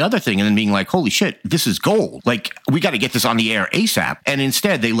getting the other thing, and then being like, holy shit, this is gold. Like, we got to get this on the air ASAP. And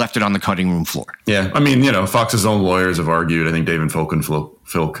instead, they left it on the cutting room floor. Yeah. I mean, Fox's own lawyers have argued, I think David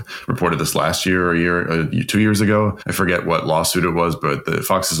Filk reported this last year or 2 years ago. I forget what lawsuit it was, but the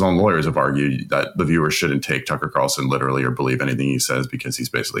Fox's own lawyers have argued that the viewers shouldn't take Tucker Carlson literally or believe anything he says because he's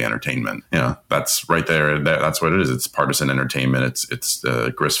basically entertainment. That's right there. That's what it is. It's partisan entertainment. It's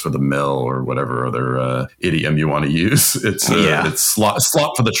grist for the mill or whatever other idiom you want to use. It's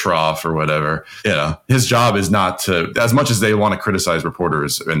slop for the trough or whatever. His job is not to, as much as they want to criticize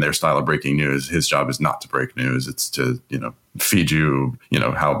reporters and their style of breaking news, his job is not to break news. It's to, feed you,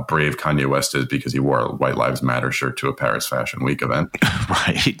 how brave Kanye West is because he wore a White Lives Matter shirt to a Paris Fashion Week event.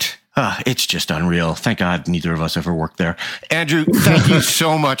 Right. It's just unreal. Thank God neither of us ever worked there. Andrew, thank you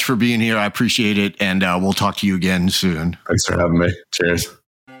so much for being here. I appreciate it. And we'll talk to you again soon. Thanks for having me. Cheers.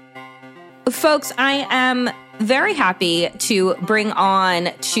 Folks, I am very happy to bring on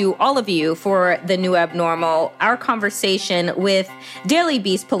to all of you for the New Abnormal our conversation with Daily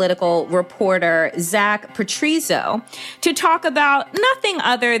Beast political reporter Zach Patrizio to talk about nothing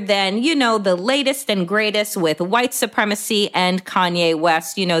other than, the latest and greatest with white supremacy and Kanye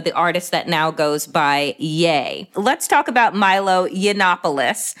West, the artist that now goes by Ye. Let's talk about Milo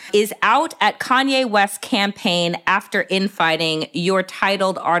Yiannopoulos is out at Kanye West's campaign after infighting, your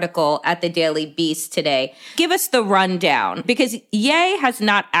titled article at the Daily Beast today. Give us the rundown, because Ye has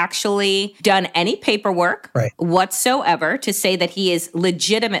not actually done any paperwork whatsoever to say that he is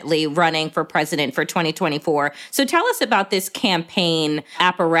legitimately running for president for 2024. So tell us about this campaign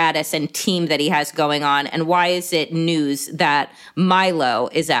apparatus and team that he has going on, and why is it news that Milo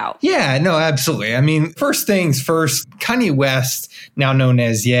is out? Yeah, no, absolutely. I mean, first things first, Kanye West, now known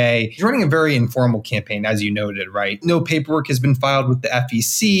as Ye, he's running a very informal campaign, as you noted, right? No paperwork has been filed with the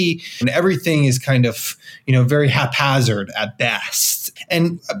FEC, and everything is kind of, very haphazard at best.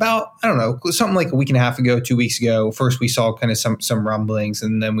 And about, I don't know, something like a week and a half ago, 2 weeks ago, first we saw kind of some rumblings,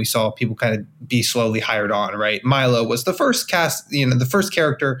 and then we saw people kind of be slowly hired on, right? Milo was the first the first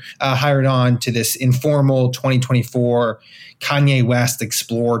character hired on to this informal 2024 Kanye West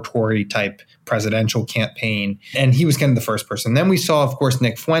exploratory type presidential campaign. And he was kind of the first person. Then we saw, of course,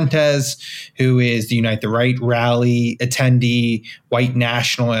 Nick Fuentes, who is the Unite the Right rally attendee, white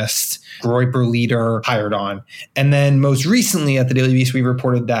nationalist, Groyper leader, hired on. And then most recently at the Daily Beast, we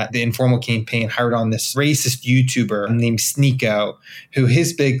reported that the Informal campaign hired on this racist YouTuber named Sneeko, who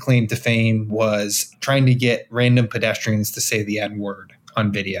his big claim to fame was trying to get random pedestrians to say the N-word on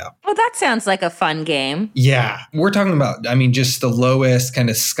video. Well, that sounds like a fun game. Yeah. We're talking about, just the lowest kind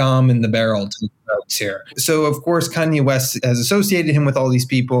of scum in the barrel to folks here. So, of course, Kanye West has associated him with all these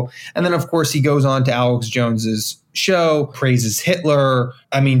people. And then, of course, he goes on to Alex Jones's show, praises Hitler.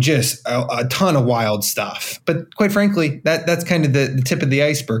 Just a ton of wild stuff. But quite frankly, that's kind of the tip of the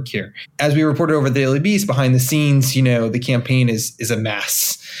iceberg here. As we reported over the Daily Beast, behind the scenes, the campaign is a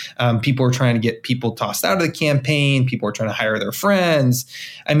mess. People are trying to get people tossed out of the campaign. People are trying to hire their friends.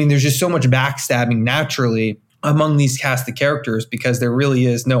 There's just so much backstabbing naturally among these cast of characters because there really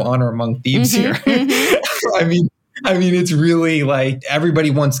is no honor among thieves here. It's really like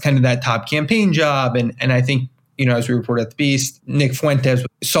everybody wants kind of that top campaign job. And I think, as we reported at the Beast, Nick Fuentes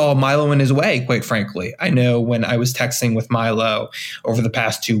saw Milo in his way, quite frankly. I know when I was texting with Milo over the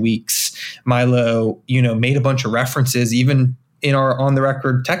past 2 weeks, Milo, made a bunch of references, even in our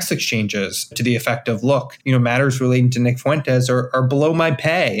on-the-record text exchanges to the effect of, look, matters relating to Nick Fuentes are below my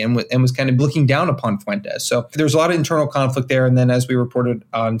pay and was kind of looking down upon Fuentes. So there's a lot of internal conflict there. And then as we reported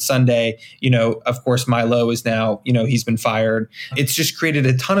on Sunday, of course, Milo is now, he's been fired. It's just created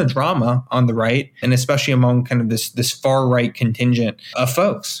a ton of drama on the right and especially among kind of this far-right contingent of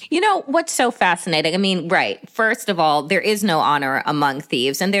folks. What's so fascinating? Right. First of all, there is no honor among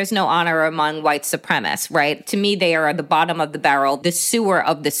thieves and there's no honor among white supremacists, right? To me, they are at the bottom of the barrel, the sewer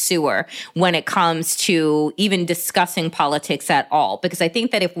of the sewer when it comes to even discussing politics at all. Because I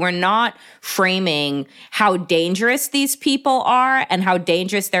think that if we're not framing how dangerous these people are and how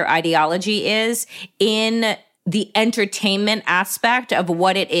dangerous their ideology is in the entertainment aspect of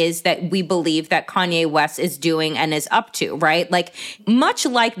what it is that we believe that Kanye West is doing and is up to, right? Like, much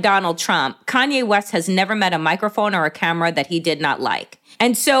like Donald Trump, Kanye West has never met a microphone or a camera that he did not like.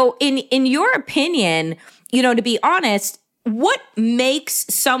 And so in your opinion, to be honest, what makes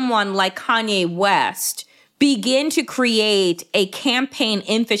someone like Kanye West begin to create a campaign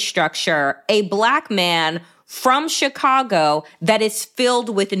infrastructure, a Black man from Chicago that is filled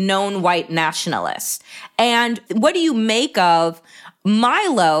with known white nationalists? And what do you make of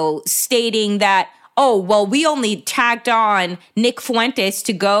Milo stating that, oh, well, we only tagged on Nick Fuentes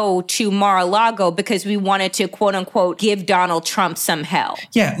to go to Mar-a-Lago because we wanted to, quote unquote, give Donald Trump some hell?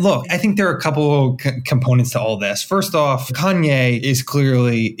 Yeah, look, I think there are a couple components to all this. First off, Kanye is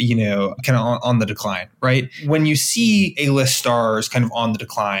clearly, kind of on the decline, right? When you see A-list stars kind of on the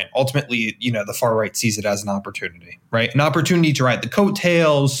decline, ultimately, the far right sees it as an opportunity, right? An opportunity to ride the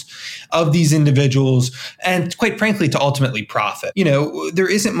coattails of these individuals and, quite frankly, to ultimately profit. There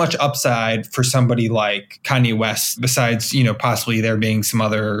isn't much upside for somebody like Kanye West, besides, possibly there being some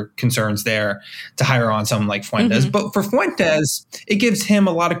other concerns there to hire on someone like Fuentes. Mm-hmm. But for Fuentes, it gives him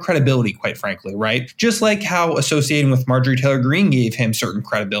a lot of credibility, quite frankly, right? Just like how associating with Marjorie Taylor Greene gave him certain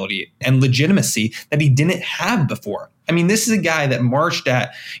credibility and legitimacy that he didn't have before. This is a guy that marched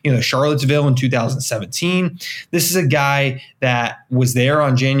at, Charlottesville in 2017. This is a guy that was there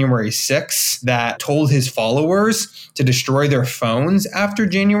on January 6th, that told his followers to destroy their phones after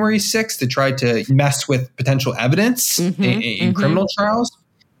January 6th to try to mess with potential evidence in criminal trials.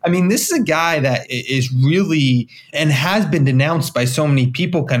 This is a guy that is really and has been denounced by so many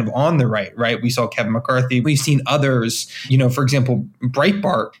people kind of on the right? We saw Kevin McCarthy. We've seen others, for example,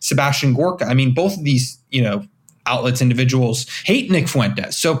 Breitbart, Sebastian Gorka. Both of these, outlets, individuals hate Nick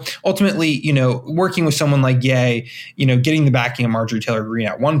Fuentes. So ultimately, working with someone like Ye, getting the backing of Marjorie Taylor Greene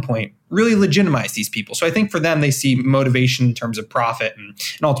at one point really legitimize these people. So I think for them, they see motivation in terms of profit and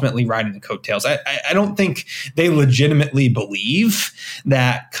ultimately riding the coattails. I don't think they legitimately believe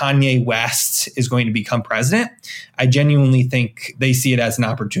that Kanye West is going to become president. I genuinely think they see it as an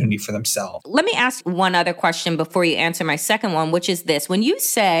opportunity for themselves. Let me ask one other question before you answer my second one, which is this. When you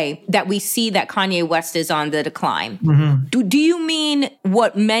say that we see that Kanye West is on the decline, do you mean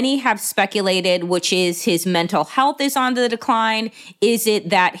what many have speculated, which is his mental health is on the decline? Is it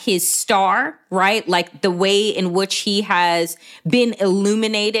that his star, right? Like the way in which he has been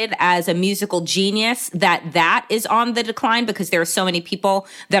illuminated as a musical genius, that is on the decline because there are so many people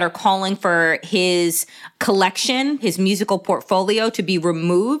that are calling for his collection, his musical portfolio to be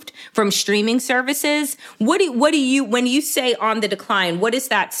removed from streaming services. What do you, when you say on the decline, what is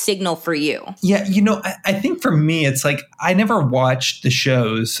that signal for you? Yeah, I think for me, it's like, I never watched the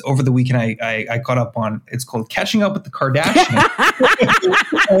shows over the weekend. I caught up on, it's called Catching Up with the Kardashians.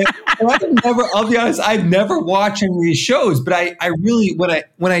 I'll be honest, I've never watched any of these shows, but I really,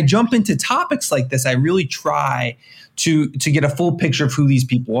 when I jump into topics like this, I really try to get a full picture of who these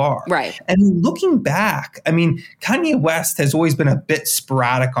people are. Right. And looking back, I mean, Kanye West has always been a bit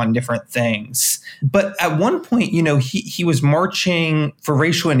sporadic on different things. But at one point, he was marching for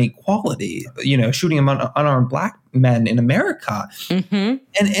racial inequality, shooting unarmed black men in America.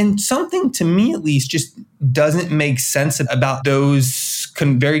 Mm-hmm. And something to me, at least, just doesn't make sense about those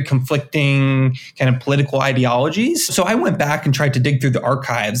very conflicting kind of political ideologies. So I went back and tried to dig through the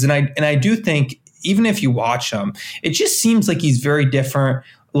archives. And I do think, even if you watch him, it just seems like he's very different.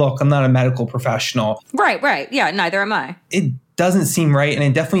 Look, I'm not a medical professional. Right. Yeah, neither am I. It doesn't seem right. And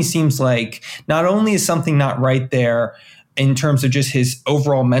it definitely seems like not only is something not right there in terms of just his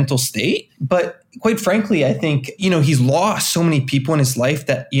overall mental state, but quite frankly, I think, he's lost so many people in his life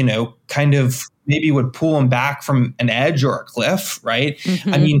that, kind of maybe would pull him back from an edge or a cliff, right?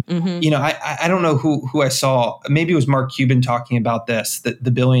 Mm-hmm, I mean, I don't know who I saw. Maybe it was Mark Cuban talking about this,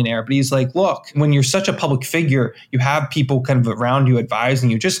 the billionaire, but he's like, look, when you're such a public figure, you have people kind of around you advising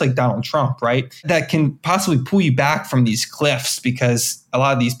you, just like Donald Trump, right? That can possibly pull you back from these cliffs because a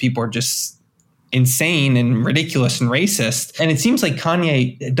lot of these people are just insane and ridiculous and racist. And it seems like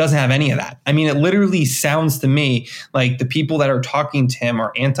Kanye doesn't have any of that. I mean, it literally sounds to me like the people that are talking to him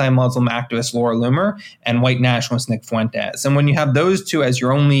are anti-Muslim activist Laura Loomer and white nationalist Nick Fuentes. And when you have those two as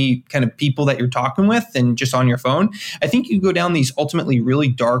your only kind of people that you're talking with and just on your phone, I think you go down these ultimately really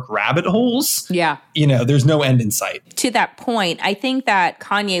dark rabbit holes. Yeah. There's no end in sight. To that point, I think that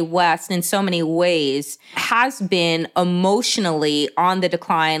Kanye West in so many ways has been emotionally on the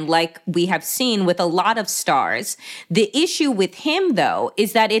decline, like we have seen with a lot of stars. The issue with him, though,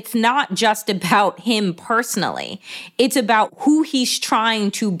 is that it's not just about him personally. It's about who he's trying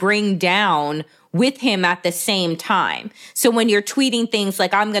to bring down with him at the same time. So when you're tweeting things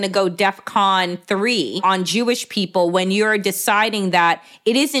like, I'm going to go DEFCON 3 on Jewish people, when you're deciding that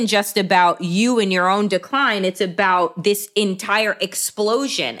it isn't just about you and your own decline, it's about this entire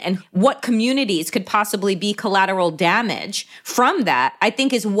explosion and what communities could possibly be collateral damage from that, I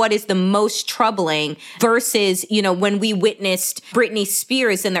think is what is the most troubling versus, when we witnessed Britney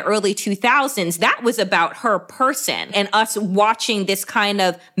Spears in the early 2000s, that was about her person and us watching this kind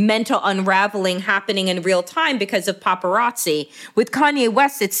of mental unraveling happening in real time because of paparazzi. With Kanye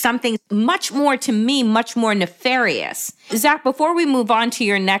West, it's something much more, to me, much more nefarious. Zach, before we move on to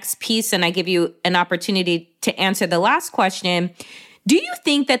your next piece and I give you an opportunity to answer the last question, do you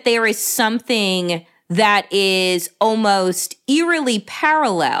think that there is something that is almost eerily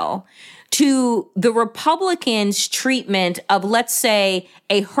parallel to the Republicans' treatment of, let's say,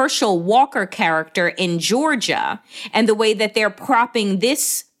 a Herschel Walker character in Georgia and the way that they're propping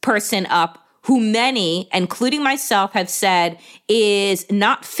this person up who many, including myself, have said is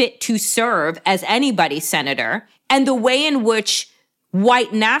not fit to serve as anybody's senator, and the way in which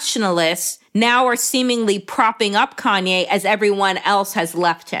white nationalists now are seemingly propping up Kanye as everyone else has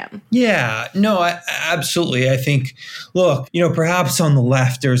left him. Yeah, no, absolutely. I think, look, perhaps on the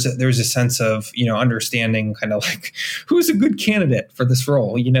left, there's a sense of, understanding kind of like who's a good candidate for this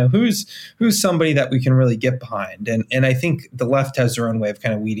role, who's somebody that we can really get behind. And I think the left has their own way of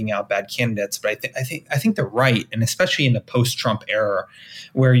kind of weeding out bad candidates. But I think they're right. And especially in the post-Trump era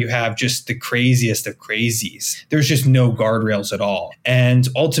where you have just the craziest of crazies, there's just no guardrails at all. And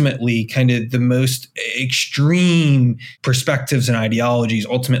ultimately kind of the most extreme perspectives and ideologies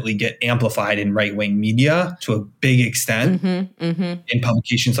ultimately get amplified in right-wing media to a big extent in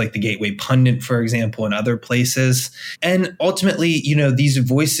publications like the Gateway Pundit, for example, and other places. And ultimately, these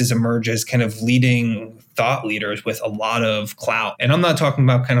voices emerge as kind of leading thought leaders with a lot of clout. And I'm not talking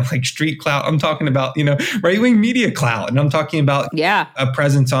about kind of like street clout. I'm talking about, right-wing media clout. And I'm talking about a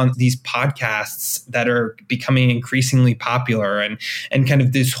presence on these podcasts that are becoming increasingly popular and kind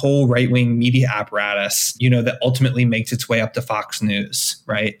of this whole right-wing media apparatus, that ultimately makes its way up to Fox News,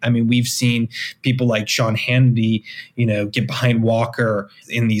 right? I mean, we've seen people like Sean Hannity, get behind Walker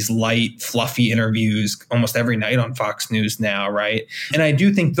in these light, fluffy interviews almost every night on Fox News now, right? And I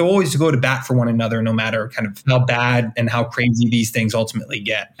do think they'll always go to bat for one another, no matter kind of how bad and how crazy these things ultimately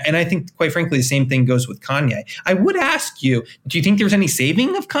get. And I think, quite frankly, the same thing goes with Kanye. I would ask you, do you think there's any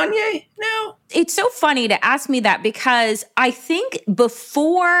saving of Kanye now? It's so funny to ask me that because I think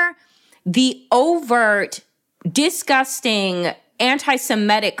before the overt, disgusting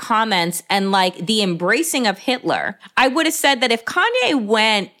anti-Semitic comments and like the embracing of Hitler, I would have said that if Kanye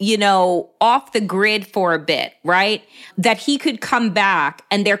went, off the grid for a bit, right, that he could come back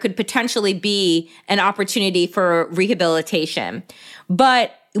and there could potentially be an opportunity for rehabilitation.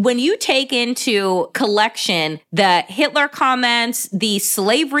 But when you take into collection the Hitler comments, the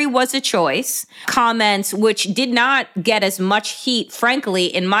slavery was a choice comments, which did not get as much heat, frankly,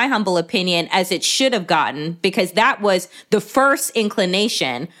 in my humble opinion, as it should have gotten, because that was the first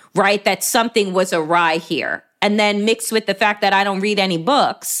inclination, right, that something was awry here. And then mixed with the fact that I don't read any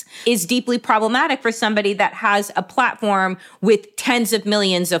books is deeply problematic for somebody that has a platform with tens of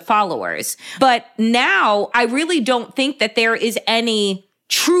millions of followers. But now I really don't think that there is any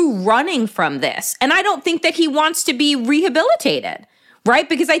true running from this. And I don't think that he wants to be rehabilitated. Right?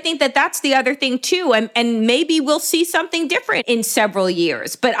 Because I think that that's the other thing too. And maybe we'll see something different in several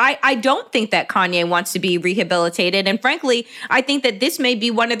years. But I don't think that Kanye wants to be rehabilitated. And frankly, I think that this may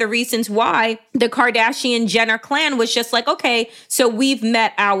be one of the reasons why the Kardashian-Jenner clan was just like, okay, so we've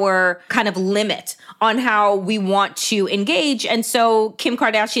met our kind of limit on how we want to engage. And so Kim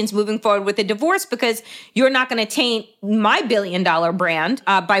Kardashian's moving forward with a divorce because you're not going to taint my billion-dollar brand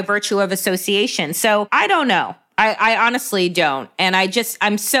by virtue of association. So I don't know. I honestly don't. And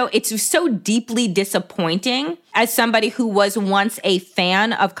it's so deeply disappointing as somebody who was once a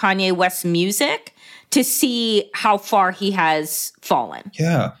fan of Kanye West's music to see how far he has fallen.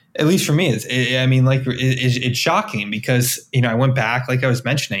 Yeah. At least for me, it's shocking because, I went back, like I was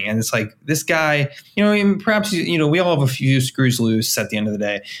mentioning, and it's like this guy, perhaps, we all have a few screws loose at the end of the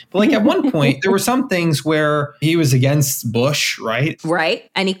day. But like at one point, there were some things where he was against Bush, right? Right.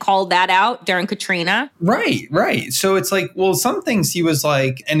 And he called that out during Katrina. Right. So it's like, well, some things he was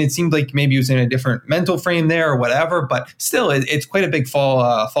like, and it seemed like maybe he was in a different mental frame there or whatever, but still, it's quite a big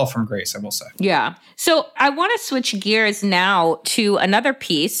fall from grace, I will say. Yeah. So I want to switch gears now to another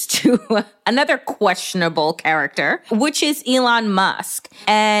piece, to another questionable character, which is Elon Musk.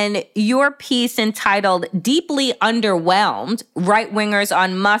 And your piece entitled Deeply Underwhelmed, Right-Wingers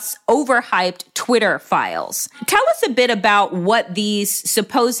on Musk's Overhyped Twitter Files. Tell us a bit about what these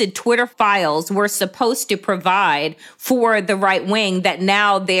supposed Twitter files were supposed to provide for the right wing that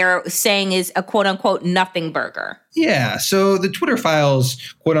now they're saying is a quote-unquote nothing burger. Yeah. So the Twitter files,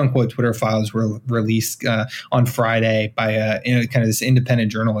 quote unquote Twitter files, were released on Friday by kind of this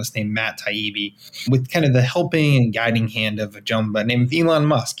independent journalist named Matt Taibbi, with kind of the helping and guiding hand of a gentleman by the name of Elon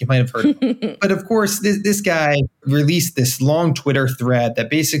Musk. You might have heard of him. But of course, this guy released this long Twitter thread that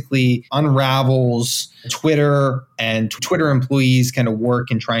basically unravels Twitter and Twitter employees kind of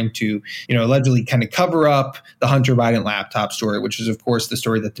work in trying to, allegedly kind of cover up the Hunter Biden laptop story, which is, of course, the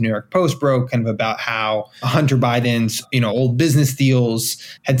story that the New York Post broke, kind of about how Hunter Biden's, old business deals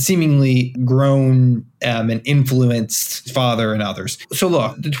had seemingly grown and influenced his father and others. So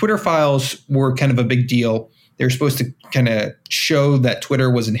look, the Twitter files were kind of a big deal. They were supposed to kind of show that Twitter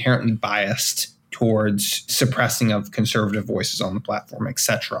was inherently biased towards suppressing of conservative voices on the platform,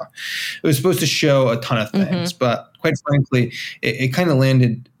 etc. It was supposed to show a ton of things, but quite frankly, it kind of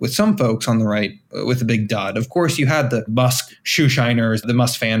landed with some folks on the right with a big dud. Of course, you had the Musk shoeshiners, the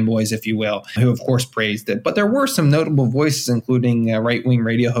Musk fanboys, if you will, who of course praised it. But there were some notable voices, including right-wing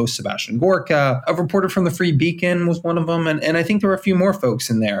radio host Sebastian Gorka. A reporter from the Free Beacon was one of them. And I think there were a few more folks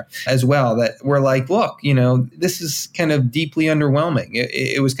in there as well that were like, look, this is kind of deeply underwhelming.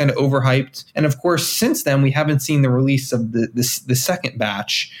 It was kind of overhyped. And of course, since then, we haven't seen the release of the second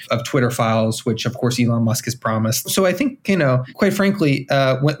batch of Twitter files, which of course Elon Musk has promised. So I think, quite frankly,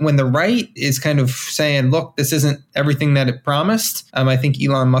 when the right is kind of saying, look, this isn't everything that it promised, I think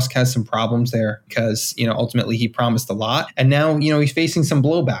Elon Musk has some problems there because, ultimately he promised a lot. And now, he's facing some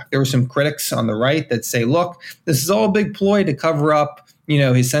blowback. There were some critics on the right that say, look, this is all a big ploy to cover up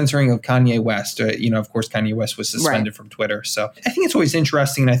his censoring of Kanye West. Of course, Kanye West was suspended from Twitter. So I think it's always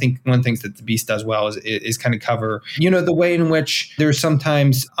interesting. And I think one of the things that the Beast does well is kind of cover, the way in which there's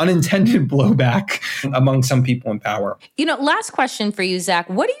sometimes unintended blowback among some people in power. Last question for you, Zach.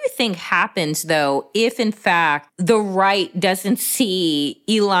 What do you think happens, though, if in fact the right doesn't see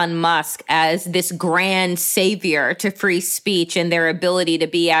Elon Musk as this grand savior to free speech and their ability to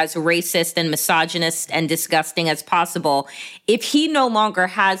be as racist and misogynist and disgusting as possible? If he no longer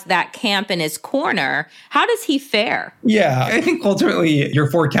has that camp in his corner, how does he fare? Yeah, I think ultimately you're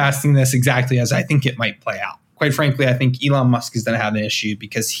forecasting this exactly as I think it might play out. Quite frankly, I think Elon Musk is going to have an issue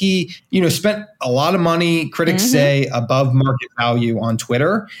because he, spent a lot of money, critics say, above market value on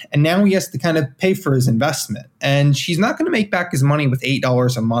Twitter. And now he has to kind of pay for his investment. And he's not going to make back his money with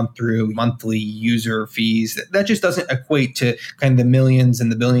 $8 a month through monthly user fees. That just doesn't equate to kind of the millions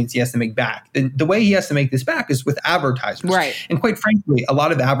and the billions he has to make back. The way he has to make this back is with advertisers. Right. And quite frankly, a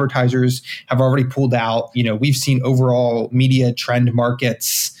lot of advertisers have already pulled out. We've seen overall media trend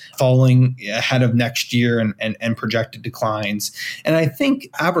markets falling ahead of next year and projected declines. And I think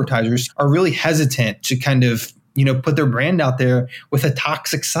advertisers are really hesitant to kind of put their brand out there with a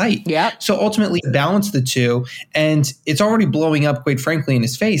toxic site. Yeah. So ultimately balance the two. And it's already blowing up, quite frankly, in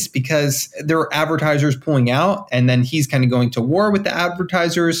his face because there are advertisers pulling out and then he's kind of going to war with the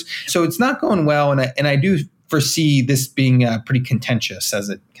advertisers. So it's not going well. And I do foresee this being pretty contentious as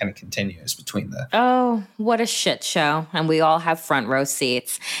it kind of continues between the... Oh, what a shit show. And we all have front row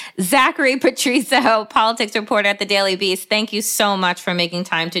seats. Zachary Patrizo, politics reporter at the Daily Beast. Thank you so much for making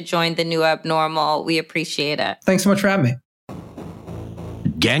time to join the New Abnormal. We appreciate it. Thanks so much for having me.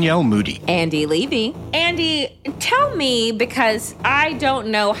 Danielle Moody. Andy Levy. Andy, tell me, because I don't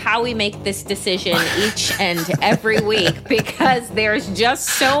know how we make this decision each and every week because there's just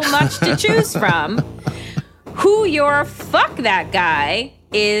so much to choose from, who your fuck that guy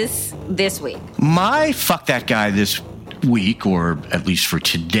is this week. My fuck that guy this week, or at least for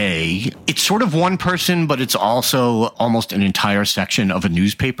today, it's sort of one person, but it's also almost an entire section of a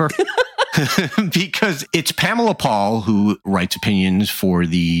newspaper. Because it's Pamela Paul, who writes opinions for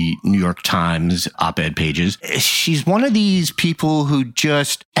the New York Times op-ed pages. She's one of these people who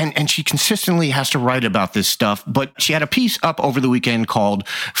just, and she consistently has to write about this stuff, but she had a piece up over the weekend called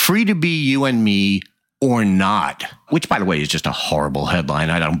Free to Be You and Me or Not, which, by the way, is just a horrible headline.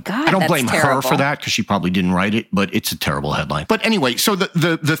 I don't blame her for that because she probably didn't write it, but it's a terrible headline. But anyway, so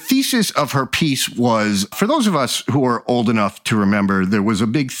the thesis of her piece was, for those of us who are old enough to remember, there was a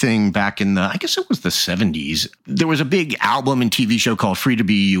big thing back in I guess it was the 70s. There was a big album and TV show called Free to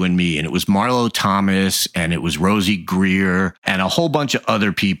Be You and Me, and it was Marlo Thomas, and it was Rosie Greer, and a whole bunch of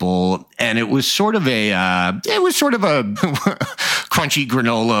other people, and it was sort of a crunchy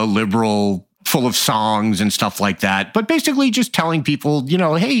granola liberal, full of songs and stuff like that, but basically just telling people,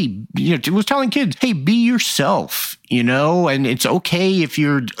 hey, it was telling kids, hey, be yourself, and it's okay if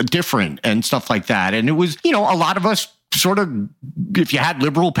you're different and stuff like that. And it was, a lot of us sort of, if you had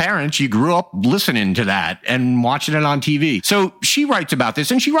liberal parents, you grew up listening to that and watching it on TV. So she writes about this,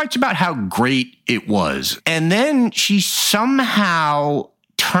 and she writes about how great it was. And then she somehow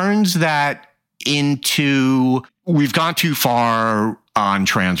turns that into, we've gone too far on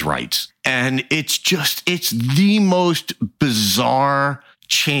trans rights. And it's the most bizarre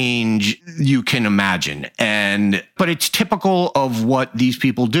change you can imagine. But it's typical of what these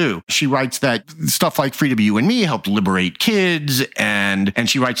people do. She writes that stuff like Free to Be You and Me helped liberate kids. And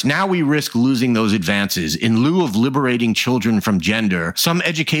she writes, now we risk losing those advances. In lieu of liberating children from gender, some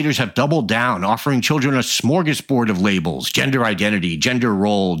educators have doubled down, offering children a smorgasbord of labels: gender identity, gender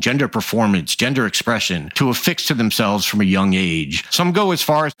role, gender performance, gender expression, to affix to themselves from a young age. Some go as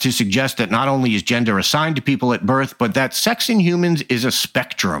far as to suggest that not only is gender assigned to people at birth, but that sex in humans is a spectrum.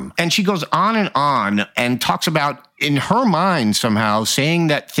 And she goes on and talks about, in her mind, somehow saying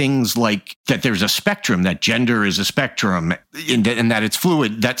that things like that there's a spectrum, that gender is a spectrum, and that it's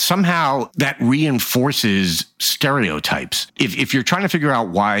fluid, that somehow that reinforces stereotypes. If you're trying to figure out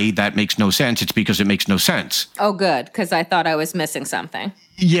why that makes no sense, it's because it makes no sense. Oh, good, because I thought I was missing something.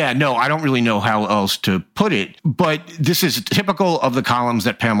 Yeah, no, I don't really know how else to put it, but this is typical of the columns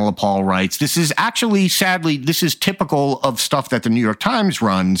that Pamela Paul writes. This is actually, sadly, this is typical of stuff that the New York Times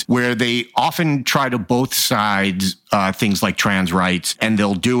runs, where they often try to both sides things like trans rights, and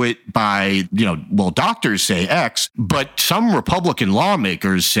they'll do it by, doctors say X, but some Republican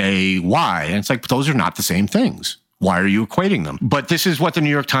lawmakers say Y, and it's like, those are not the same things. Why are you equating them? But this is what the New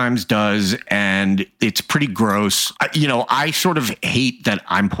York Times does, and it's pretty gross. I sort of hate that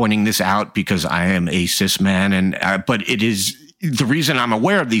I'm pointing this out because I am a cis man, but it is, the reason I'm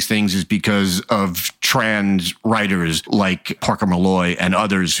aware of these things is because of trans writers like Parker Malloy and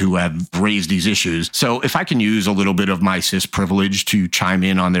others who have raised these issues. So if I can use a little bit of my cis privilege to chime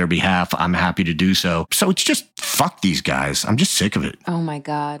in on their behalf, I'm happy to do so. So it's just, fuck these guys. I'm just sick of it. Oh my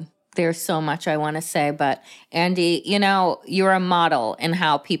God. There's so much I want to say, but Andy, you're a model in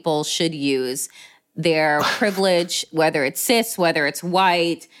how people should use their privilege, whether it's cis, whether it's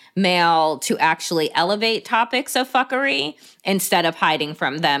white, male, to actually elevate topics of fuckery instead of hiding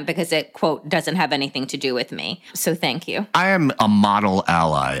from them because it, quote, doesn't have anything to do with me. So thank you. I am a model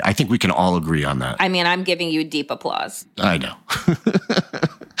ally. I think we can all agree on that. I mean, I'm giving you deep applause. I know.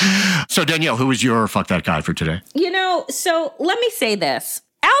 So Danielle, who is your fuck that guy for today? So let me say this.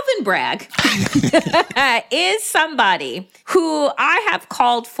 Alvin Bragg is somebody who I have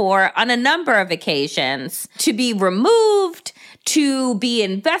called for on a number of occasions to be removed, to be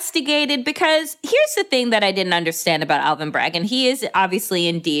investigated, because here's the thing that I didn't understand about Alvin Bragg, and he is obviously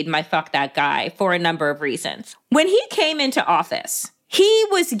indeed my fuck that guy for a number of reasons. When he came into office, he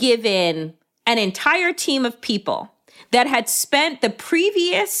was given an entire team of people that had spent the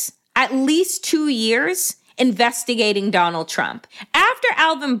previous at least 2 years investigating Donald Trump. After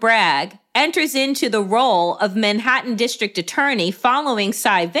Alvin Bragg enters into the role of Manhattan District Attorney following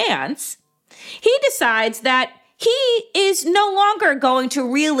Cy Vance, he decides that he is no longer going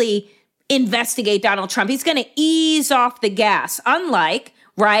to really investigate Donald Trump. He's going to ease off the gas, unlike,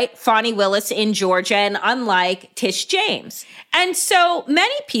 right, Fani Willis in Georgia and unlike Tish James. And so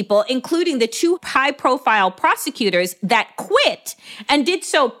many people, including the two high-profile prosecutors that quit and did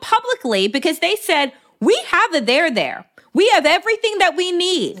so publicly because they said, we have it there. We have everything that we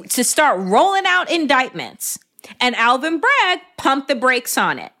need to start rolling out indictments. And Alvin Bragg pumped the brakes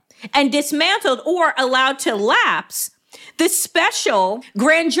on it and dismantled or allowed to lapse the special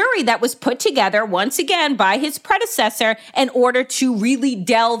grand jury that was put together once again by his predecessor in order to really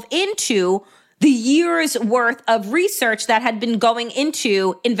delve into the years worth of research that had been going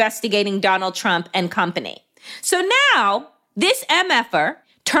into investigating Donald Trump and company. So now this MFer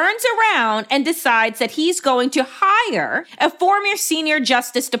turns around and decides that he's going to hire a former senior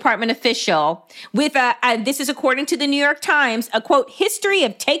Justice Department official with and this is according to the New York Times, a quote, history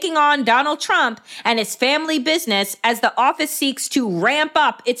of taking on Donald Trump and his family business as the office seeks to ramp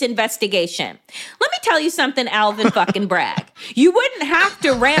up its investigation. Let me tell you something, Alvin fucking Bragg. You wouldn't have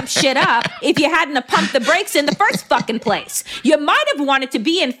to ramp shit up if you hadn't have pumped the brakes in the first fucking place. You might have wanted to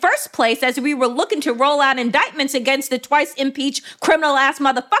be in first place as we were looking to roll out indictments against the twice impeached criminal ass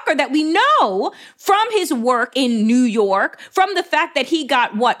motherfucker that we know from his work in New York, from the fact that he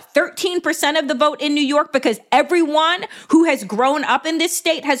got, 13% of the vote in New York, because everyone who has grown up in this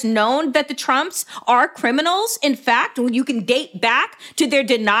state has known that the Trumps are criminals. In fact, you can date back to their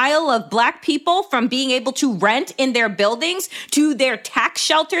denial of Black people from being able to rent in their buildings, to their tax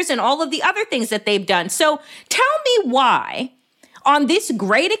shelters and all of the other things that they've done. So tell me why, on this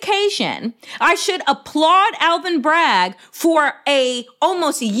great occasion, I should applaud Alvin Bragg for a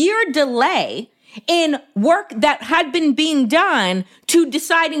almost year delay in work that had been being done to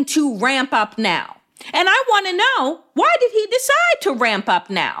deciding to ramp up now. And I want to know, why did he decide to ramp up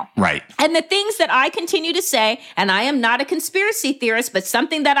now? Right. And the things that I continue to say, and I am not a conspiracy theorist, but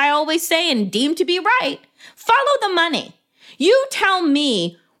something that I always say and deem to be right, follow the money. You tell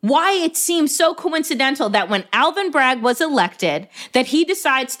me why it seems so coincidental that when Alvin Bragg was elected, that he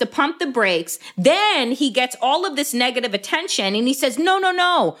decides to pump the brakes, then he gets all of this negative attention and he says,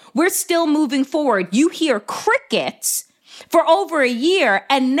 no, we're still moving forward. You hear crickets for over a year.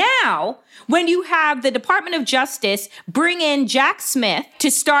 And now, when you have the Department of Justice bring in Jack Smith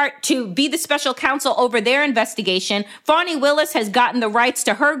to start to be the special counsel over their investigation, Fani Willis has gotten the rights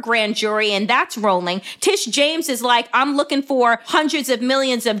to her grand jury, and that's rolling. Tish James is like, I'm looking for hundreds of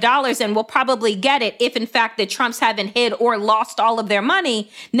millions of dollars, and we'll probably get it if, in fact, the Trumps haven't hid or lost all of their money.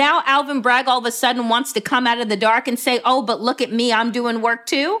 Now Alvin Bragg all of a sudden wants to come out of the dark and say, oh, but look at me, I'm doing work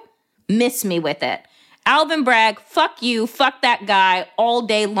too. Miss me with it. Alvin Bragg, fuck you, fuck that guy all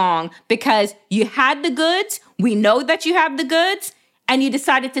day long, because you had the goods, we know that you have the goods, and you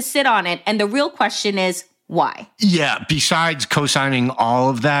decided to sit on it. And the real question is, why? Yeah, besides co-signing all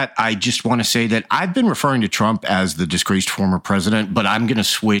of that, I just want to say that I've been referring to Trump as the disgraced former president, but I'm going to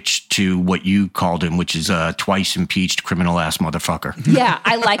switch to what you called him, which is a twice impeached criminal ass motherfucker. Yeah,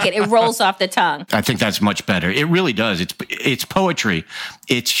 I like it. It rolls off the tongue. I think that's much better. It really does. It's poetry.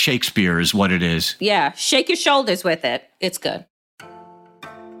 It's Shakespeare is what it is. Yeah, shake your shoulders with it. It's good.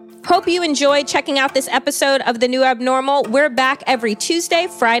 Hope you enjoyed checking out this episode of The New Abnormal. We're back every Tuesday,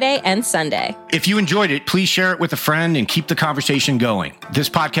 Friday, and Sunday. If you enjoyed it, please share it with a friend and keep the conversation going. This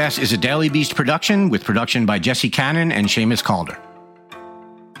podcast is a Daily Beast production with production by Jesse Cannon and Seamus Calder.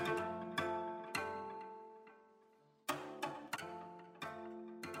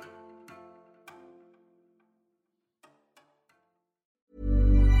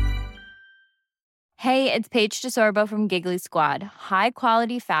 Hey, it's Paige DeSorbo from Giggly Squad. High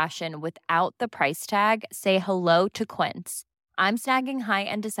quality fashion without the price tag. Say hello to Quince. I'm snagging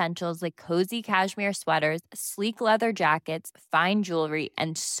high-end essentials like cozy cashmere sweaters, sleek leather jackets, fine jewelry,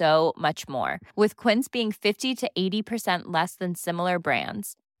 and so much more. With Quince being 50 to 80% less than similar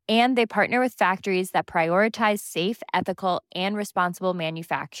brands. And they partner with factories that prioritize safe, ethical, and responsible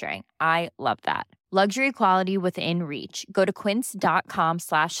manufacturing. I love that. Luxury quality within reach. Go to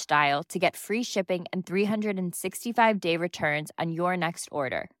quince.com/style to get free shipping and 365-day returns on your next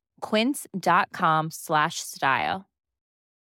order. Quince.com/style.